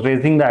it was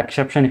raising the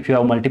exception if you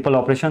have multiple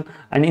operation,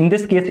 and in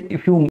this case,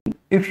 if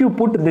you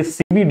put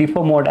this CV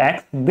defer mode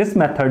X, this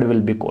method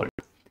will be called.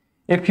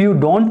 If you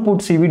don't put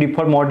CV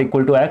defer mode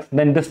equal to X,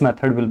 then this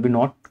method will be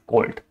not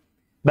called.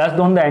 Based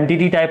on the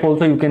entity type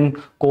also you can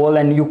call,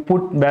 and you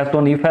put based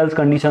on if else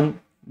condition,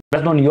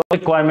 based on your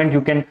requirement,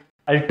 you can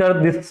alter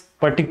this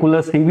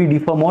particular CV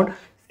defer mode.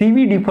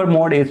 CV defer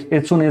mode is,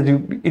 as soon as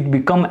it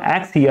become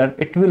X here,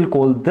 it will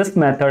call this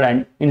method,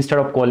 and instead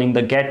of calling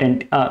the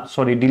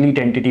delete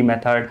entity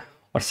method,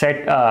 or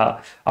set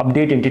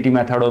update entity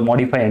method, or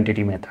modify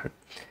entity method.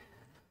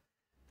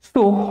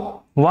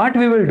 So what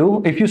we will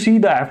do, if you see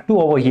the F2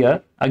 over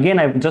here, again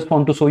I just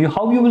want to show you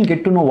how you will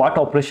get to know what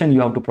operation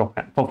you have to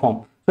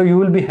perform. So you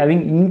will be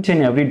having each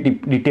and every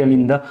detail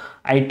in the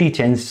IT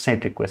change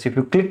set request. If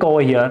you click over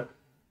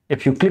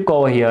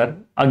here,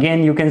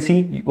 again you can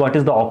see what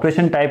is the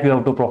operation type you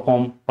have to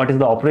perform, what is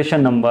the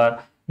operation number.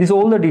 These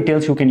all the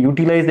details you can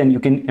utilize, and you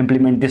can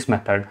implement this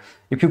method.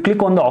 If you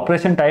click on the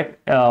operation type,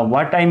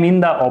 what I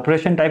mean the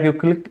operation type,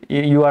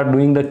 you are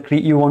doing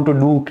you want to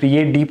do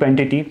create deep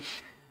entity.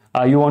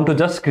 You want to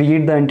just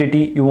create the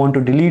entity, you want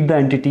to delete the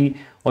entity,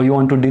 or you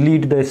want to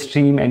delete the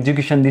stream,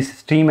 execution this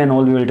stream, and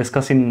all we will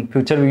discuss in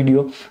future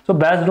video. So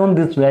based on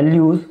these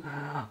values,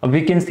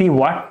 we can see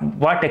what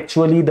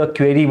actually the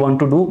query want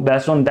to do.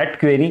 Based on that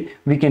query,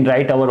 we can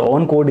write our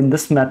own code in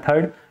this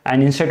method,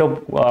 and instead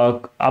of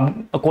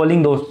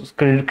calling those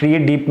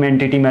create deep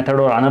entity method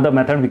or another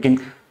method, we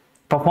can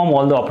perform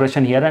all the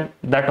operation here, and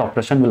that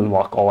operation will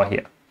work over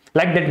here.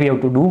 Like that we have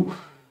to do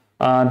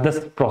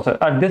this process.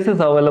 This is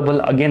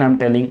available, again I'm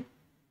telling,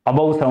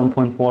 above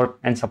 7.4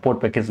 and support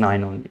package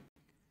 9 only.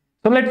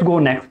 So let's go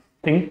next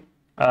thing.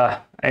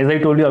 As I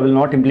told you, I will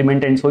not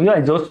implement and show you.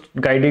 I just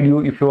guided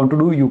you. If you want to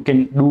do, you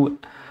can do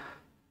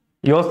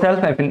yourself.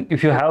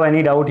 If you have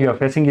any doubt, you are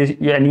facing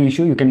any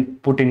issue, you can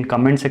put in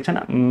comment section.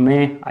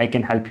 I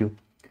can help you.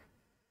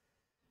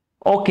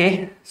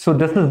 Okay, so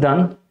this is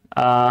done.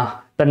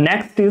 The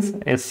next is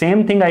a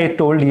same thing I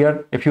told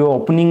here. If you are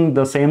opening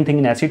the same thing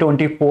in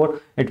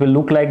SE24, it will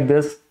look like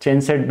this: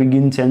 changeset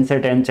begin,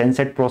 changeset end,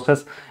 changeset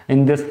process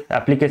in this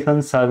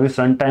application service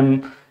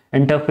runtime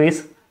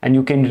interface. And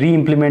you can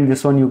re-implement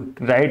this one. You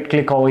right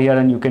click over here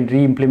and you can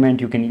re-implement.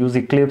 You can use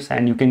Eclipse,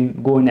 and you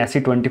can go in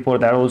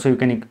SE24. There also you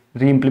can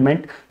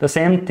re-implement the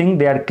same thing.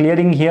 They are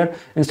clearing here.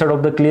 Instead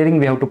of the clearing,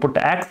 we have to put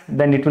X.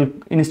 Then it will,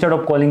 instead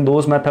of calling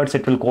those methods,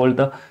 it will call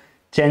the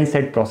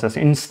changeset process.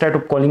 Instead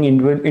of calling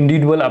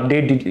individual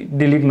update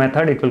delete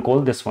method, it will call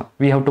this one.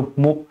 We have to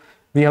move.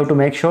 We have to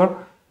make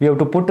sure we have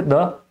to put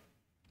the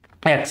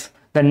X.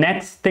 The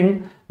next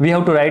thing, we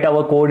have to write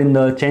our code in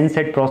the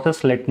changeset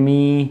process. Let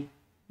me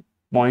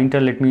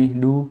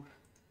do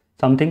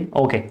something.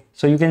 Okay,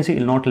 so you can see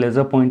not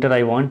laser pointer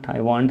I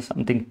want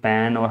something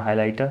pen or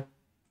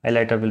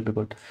highlighter will be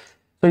good.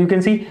 So you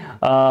can see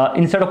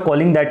instead of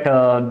calling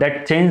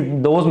that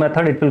change those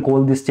method, it will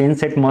call this change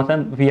set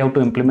method. We have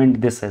to implement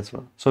this as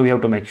well, so we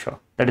have to make sure.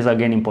 That is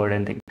again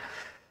important thing.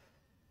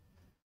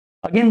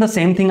 Again the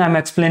same thing I'm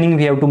explaining.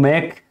 We have to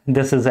make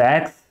this is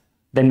X,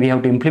 then we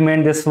have to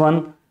implement this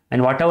one,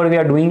 and whatever we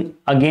are doing,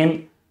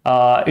 again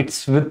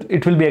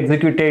it will be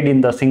executed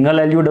in the single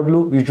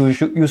LUW, which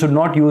you should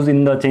not use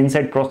in the change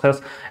set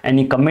process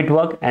any commit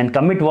work, and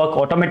commit work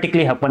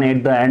automatically happen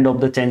at the end of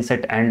the change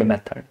set end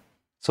method.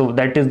 So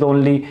that is the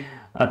only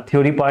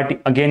theory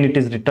part. Again it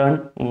is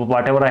returned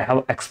whatever I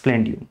have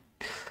explained you.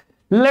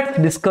 Let's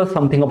discuss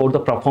something about the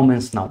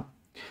performance now.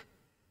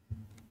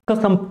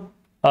 Discuss some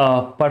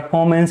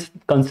performance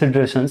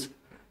considerations.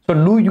 So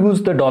do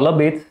use the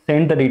 $base,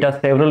 send the data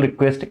several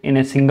requests in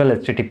a single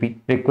HTTP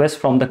request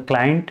from the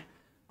client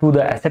to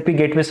the SAP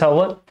gateway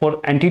server. For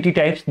entity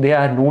types, they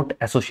are not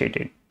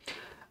associated.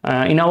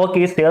 In our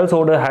case, sales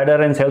order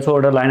header and sales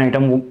order line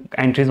item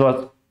entries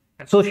was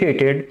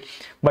associated,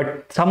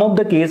 but some of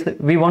the case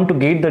we want to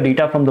get the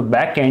data from the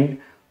back end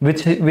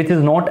which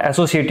is not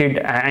associated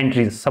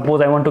entries.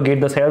 Suppose I want to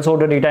get the sales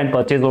order data and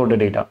purchase order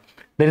data.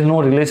 There is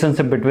no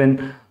relationship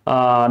between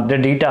the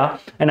data,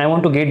 and I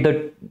want to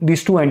get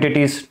these two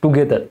entities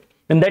together.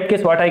 In that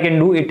case, what I can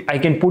do, I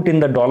can put in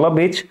the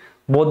 $base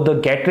both the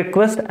get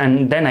request,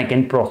 and then I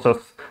can process,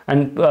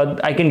 and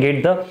I can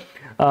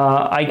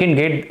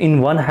get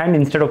in one hand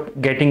instead of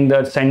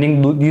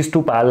sending these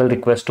two parallel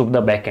requests to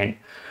the backend.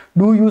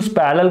 Do use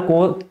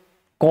parallel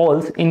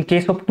calls in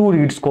case of two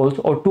reads calls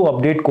or two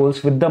update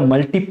calls with the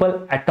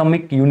multiple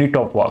atomic unit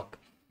of work.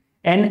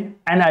 And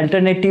an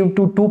alternative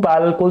to two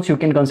parallel calls, you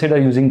can consider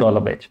using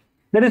 $base.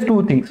 There is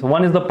two things.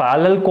 One is the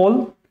parallel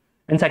call,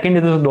 and second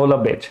is the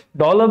 $base.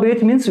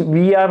 $base means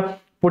we are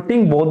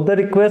putting both the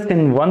request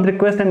in one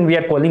request and we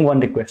are calling one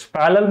request.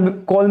 Parallel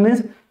call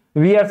means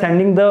we are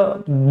sending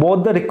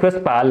both the requests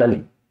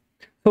parallelly.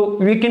 So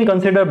we can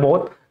consider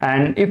both,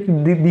 And if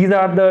these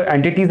are the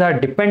entities are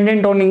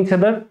dependent on each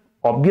other,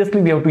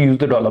 obviously we have to use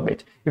the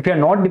 $. If you are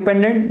not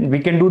dependent, we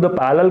can do the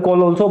parallel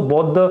call also.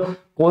 Both the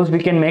calls we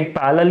can make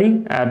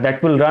parallelly,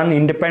 that will run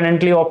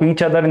independently of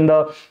each other in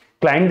the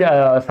client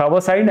server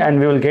side, and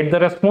we will get the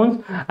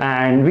response,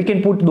 and we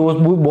can put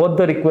those both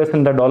the requests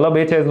in the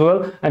 $. As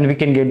well, and we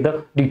can get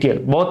the detail.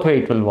 Both way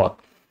it will work.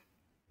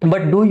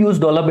 But do use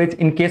 $.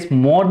 In case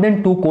more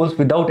than 2 calls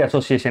without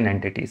association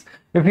entities.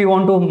 If we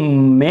want to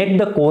make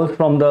the calls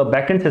from the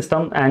backend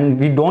system and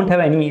we don't have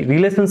any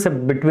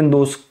relationship between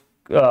those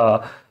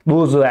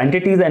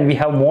entities, and we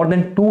have more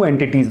than 2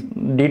 entities,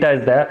 data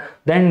is there,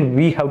 then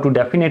we have to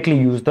definitely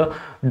use the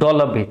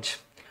 $.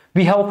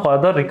 We have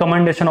further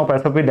recommendation of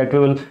SAP that we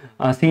will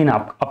see in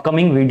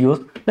upcoming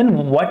videos. Then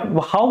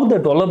how the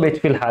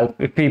 $. will help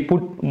if we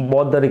put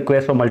both the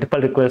requests or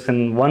multiple requests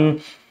in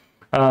one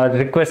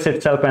request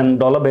itself and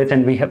 $,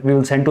 and we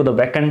will send to the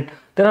backend.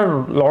 There are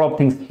a lot of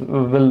things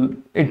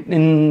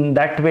in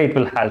that way it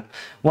will help.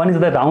 One is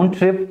the round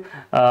trip.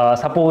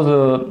 Suppose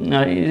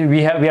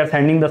we are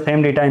sending the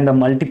same data in the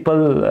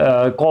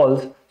multiple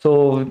calls,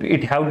 so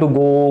it have to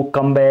go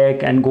come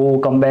back,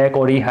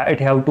 or it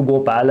have to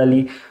go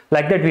parallelly,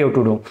 like that we have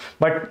to do.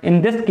 But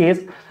in this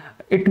case,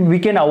 we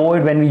can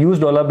avoid when we use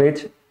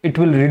 $. It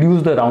will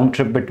reduce the round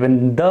trip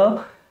between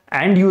the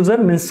end user,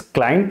 means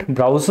client,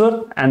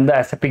 browser, and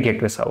the SAP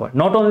gateway server.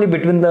 Not only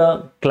between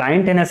the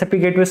client and SAP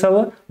gateway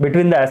server,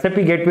 between the SAP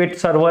gateway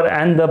server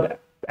and the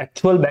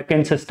actual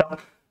backend system.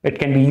 It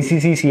can be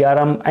ECC,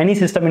 CRM, any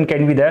system it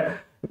can be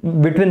there.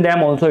 Between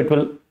them also it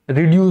will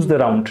reduce the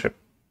round trip.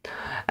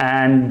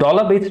 And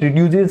 $.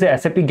 reduces the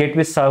SAP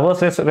gateway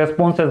server's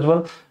response as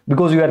well,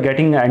 because you are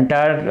getting the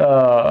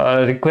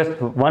entire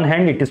request one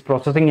hand, it is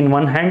processing in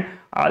one hand,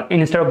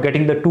 instead of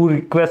getting the 2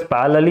 requests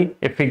parallelly.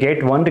 If we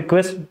get 1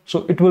 request,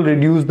 so it will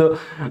reduce the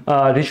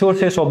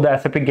resources of the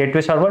SAP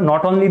gateway server.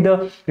 Not only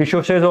the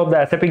resources of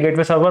the SAP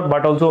gateway server,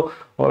 but also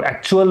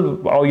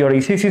actual your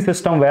ECC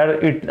system, where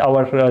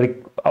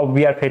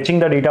we are fetching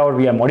the data or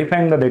we are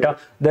modifying the data.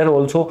 There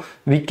also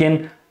we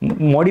can we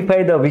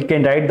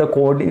can write the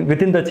code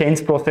within the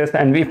change process,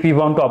 and if we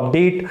want to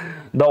update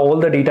all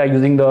the data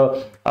using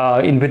the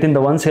within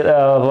the one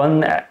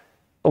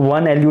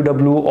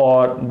LUW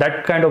or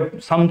that kind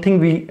of something,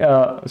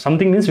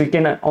 something means we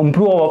can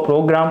improve our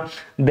program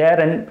there,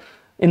 and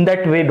in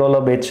that way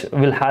 $.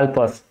 will help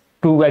us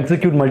to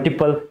execute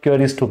multiple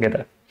queries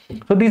together.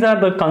 So these are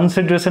the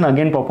consideration,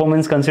 again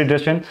performance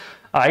consideration.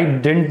 I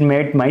didn't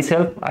make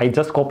myself, I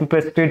just copy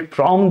pasted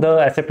from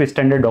the SAP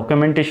standard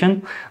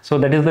documentation. So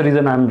that is the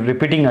reason I'm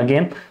repeating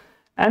again.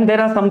 And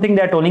there are something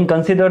that only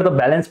consider the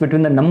balance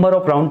between the number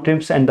of round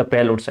trips and the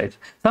payload size.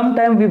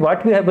 Sometimes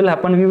will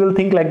happen, we will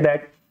think like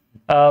that.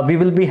 We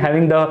will be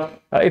having the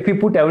if we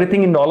put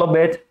everything in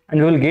 $, and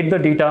we will get the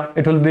data,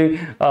 it will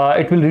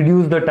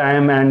reduce the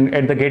time, and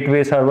at the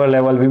gateway server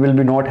level we will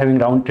be not having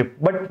round trip.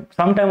 But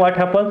sometimes what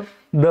happens,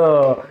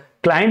 the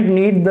client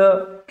need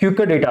the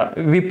quicker data.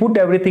 We put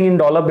everything in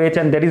 $,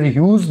 and there is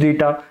huge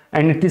data,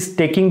 and it is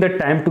taking the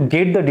time to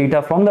get the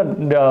data from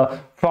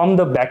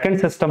the backend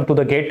system to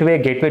the gateway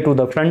to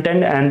the front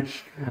end, and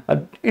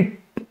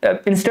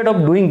instead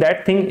of doing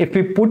that thing, if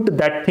we put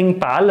that thing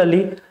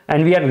parallelly,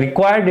 and we are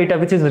required data,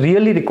 which is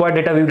really required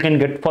data, we can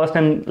get first,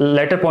 and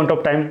later point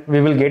of time we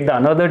will get the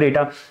another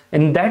data.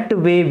 In that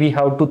way we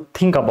have to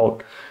think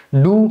about,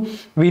 do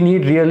we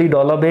need really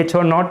 $,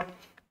 or not?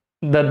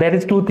 There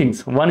is 2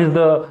 things. One is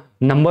the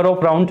number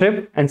of round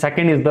trip, and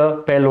second is the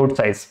payload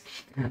size.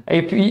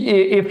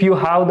 If you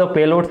have the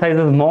payload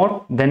sizes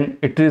more, then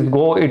it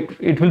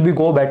will be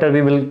go better.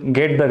 We will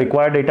get the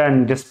required data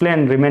and display,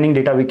 and remaining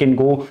data we can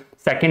go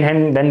second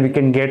hand, then we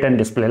can get and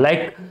display.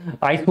 Like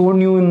I showed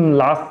you in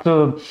last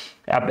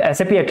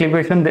SAP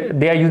application,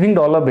 they are using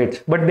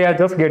 $, but they are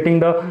just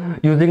getting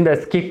using the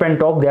skip and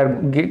top, they are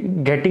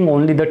getting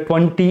only the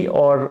 20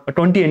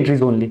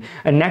 entries only,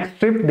 and next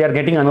trip they are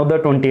getting another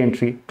 20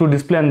 entry to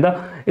display on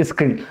the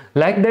screen.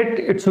 Like that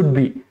it should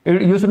be.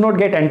 You should not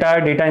get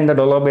entire data in the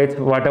 $,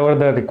 whatever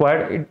the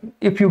required.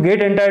 If you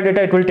get entire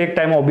data, it will take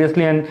time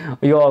obviously, and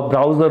your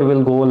browser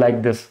will go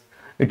like this.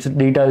 Its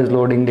data is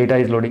loading.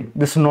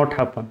 This will not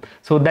happen.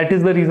 So that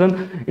is the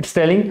reason it's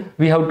telling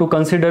we have to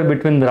consider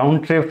between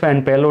round trip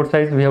and payload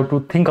size. We have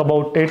to think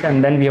about it,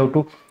 and then we have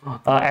to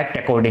act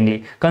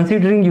accordingly.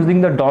 Considering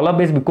using the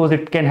 $, because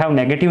it can have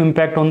negative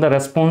impact on the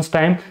response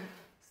time,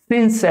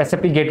 since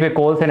SAP gateway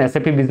calls and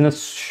SAP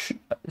business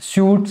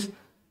suites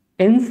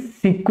in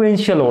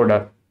sequential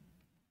order.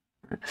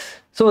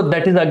 So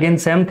that is again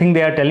same thing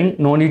they are telling.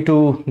 No need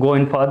to go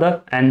in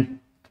further. And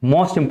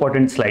most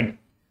important slide.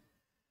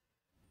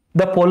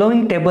 The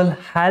following table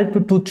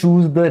help to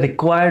choose the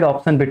required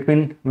option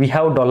between. We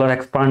have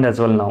 $expand as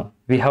well now.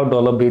 We have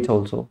 $,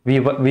 also. We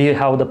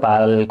have the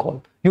parallel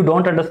call. You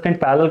don't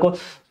understand parallel call.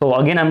 So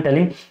again, I'm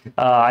telling,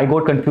 I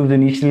got confused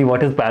initially.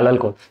 What is parallel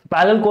call?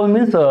 Parallel call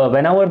means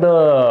whenever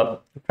the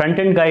front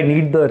end guy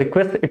need the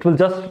request, it will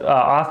just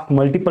ask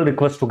multiple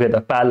requests together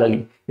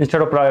parallelly.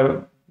 Instead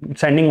of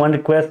sending one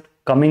request,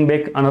 coming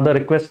back another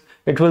request,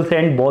 it will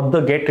send both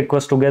the get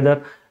requests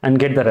together and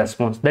get the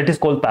response. That is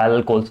called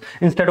parallel calls.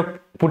 Instead of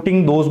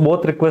putting those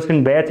both requests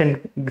in batch and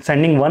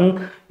sending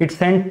one, it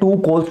sent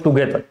two calls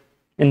together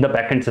in the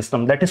backend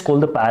system. That is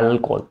called the parallel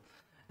call.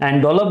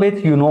 And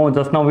 $batch, you know,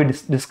 just now we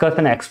discussed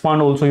an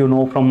expand also, you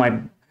know, from my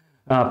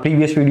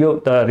previous video,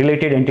 the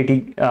related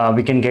entity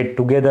we can get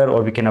together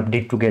or we can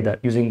update together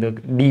using the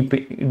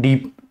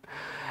deep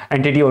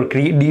entity or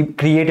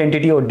create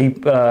entity or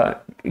deep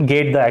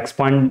get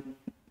the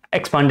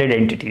expanded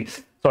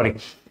entities. Sorry.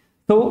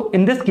 So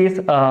in this case,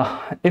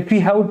 if we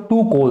have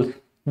two calls,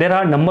 there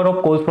are number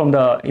of calls from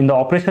in the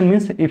operation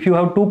means if you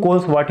have two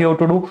calls, what you have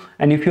to do,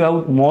 and if you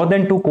have more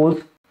than two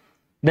calls,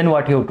 then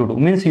what you have to do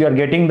means you are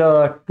getting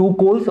the two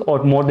calls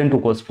or more than two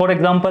calls. For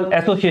example,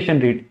 association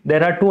read,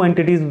 there are two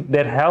entities,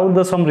 they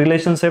have some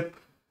relationship,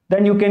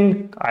 then you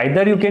can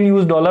either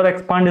use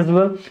 $expand as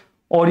well,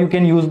 or you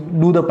can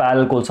do the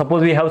parallel call.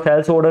 Suppose we have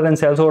sales order and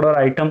sales order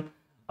item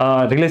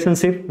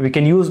relationship, we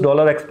can use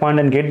 $expand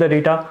and get the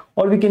data,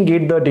 or we can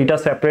get the data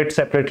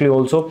separately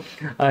also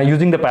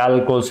using the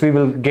parallel calls. We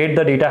will get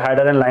the data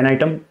header and line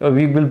item,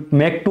 we will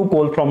make two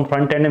calls from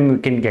front end and we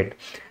can get.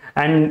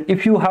 And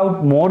if you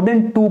have more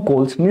than two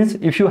calls, means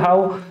if you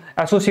have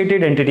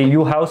associated entity,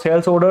 you have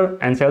sales order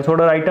and sales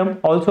order item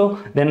also,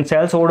 then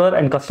sales order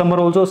and customer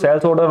also,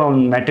 sales order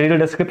on material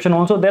description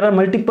also, there are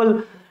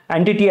multiple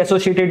entity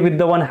associated with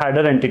the one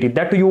header entity,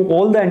 that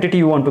all the entity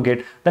you want to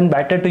get, then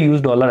better to use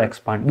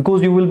 $expand,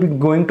 because you will be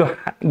going to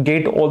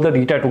get all the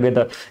data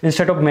together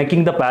instead of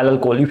making the parallel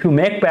call. If you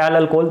make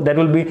parallel call, there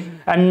will be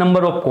a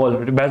number of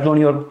calls based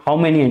on how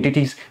many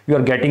entities you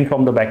are getting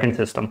from the backend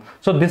system.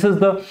 So this is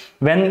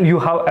when you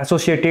have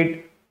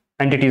associated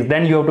entities,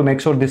 then you have to make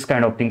sure this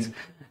kind of things.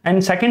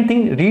 And second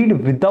thing,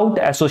 read without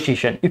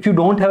association. If you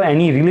don't have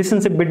any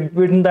relationship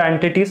between the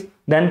entities,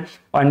 then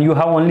and you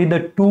have only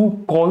the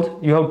two calls,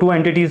 you have two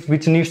entities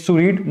which needs to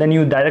read, then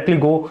you directly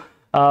go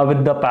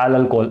with the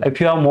parallel call. If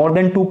you have more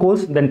than two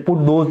calls, then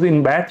put those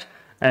in batch,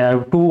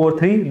 2 or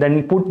 3,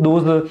 then put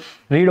those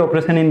read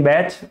operation in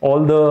batch,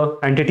 all the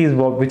entities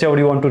whichever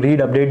you want to read,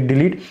 update,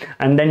 delete,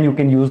 and then you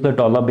can use the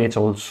 $batch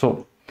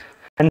also.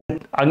 And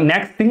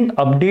next thing,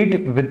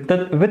 update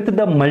with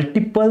the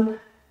multiple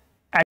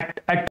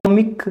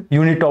atomic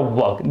unit of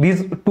work. These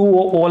two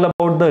are all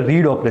about the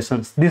read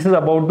operations. This is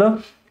about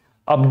the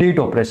update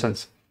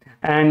operations,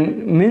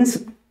 and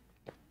means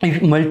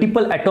if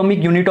multiple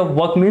atomic unit of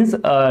work means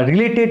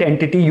related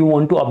entity you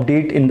want to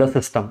update in the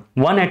system.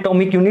 One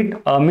atomic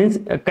unit means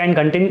can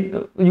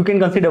contain, you can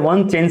consider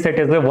one change set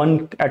as a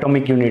one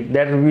atomic unit,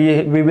 that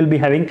we will be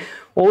having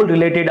all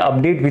related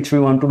update which we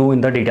want to do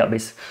in the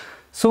database.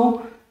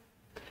 So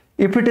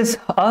if it is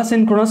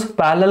asynchronous,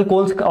 parallel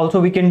calls also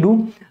we can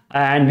do,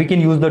 and we can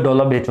use the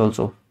 $batch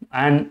also.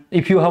 And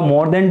if you have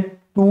more than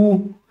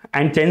two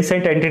and change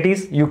set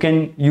entities, you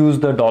can use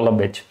the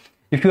 $batch.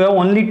 If you have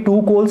only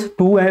two calls,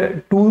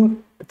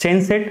 two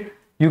change set,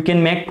 you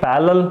can make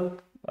parallel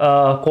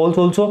calls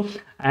also,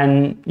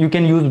 and you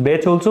can use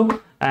batch also.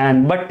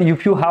 But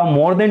if you have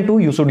more than two,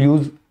 you should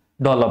use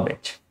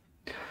 $batch.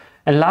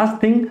 And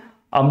last thing,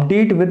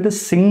 update with the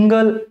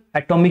single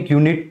atomic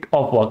unit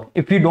of work.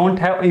 If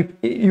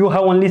you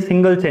have only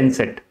single change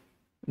set,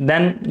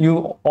 then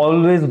you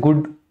always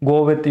go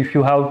with, if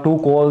you have two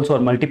calls or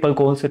multiple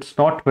calls, it's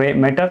not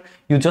matter,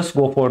 you just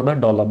go for the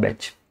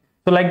 $batch.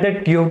 So like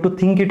that, you have to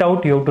think it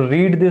out, you have to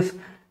read this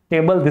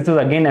table. This is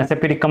again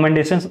SAP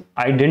recommendations.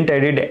 I didn't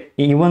edit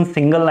even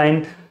single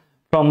line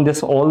from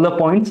this, all the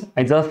points,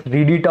 I just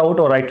read it out,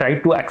 or I try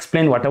to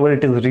explain whatever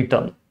it is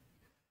written.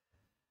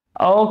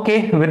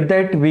 Okay, with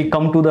that we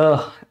come to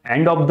the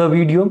end of the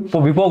video.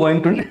 So before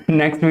going to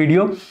next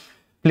video,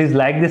 please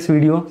like this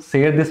video,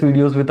 share these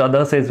videos with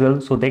others as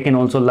well, so they can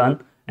also learn.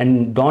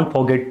 And don't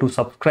forget to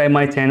subscribe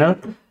my channel,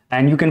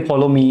 and you can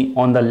follow me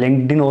on the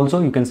LinkedIn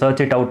also. You can search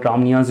it out,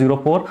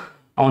 Ramnia04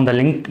 on the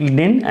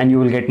LinkedIn, and you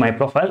will get my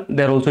profile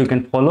there also. You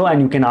can follow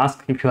and you can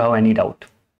ask if you have any doubt.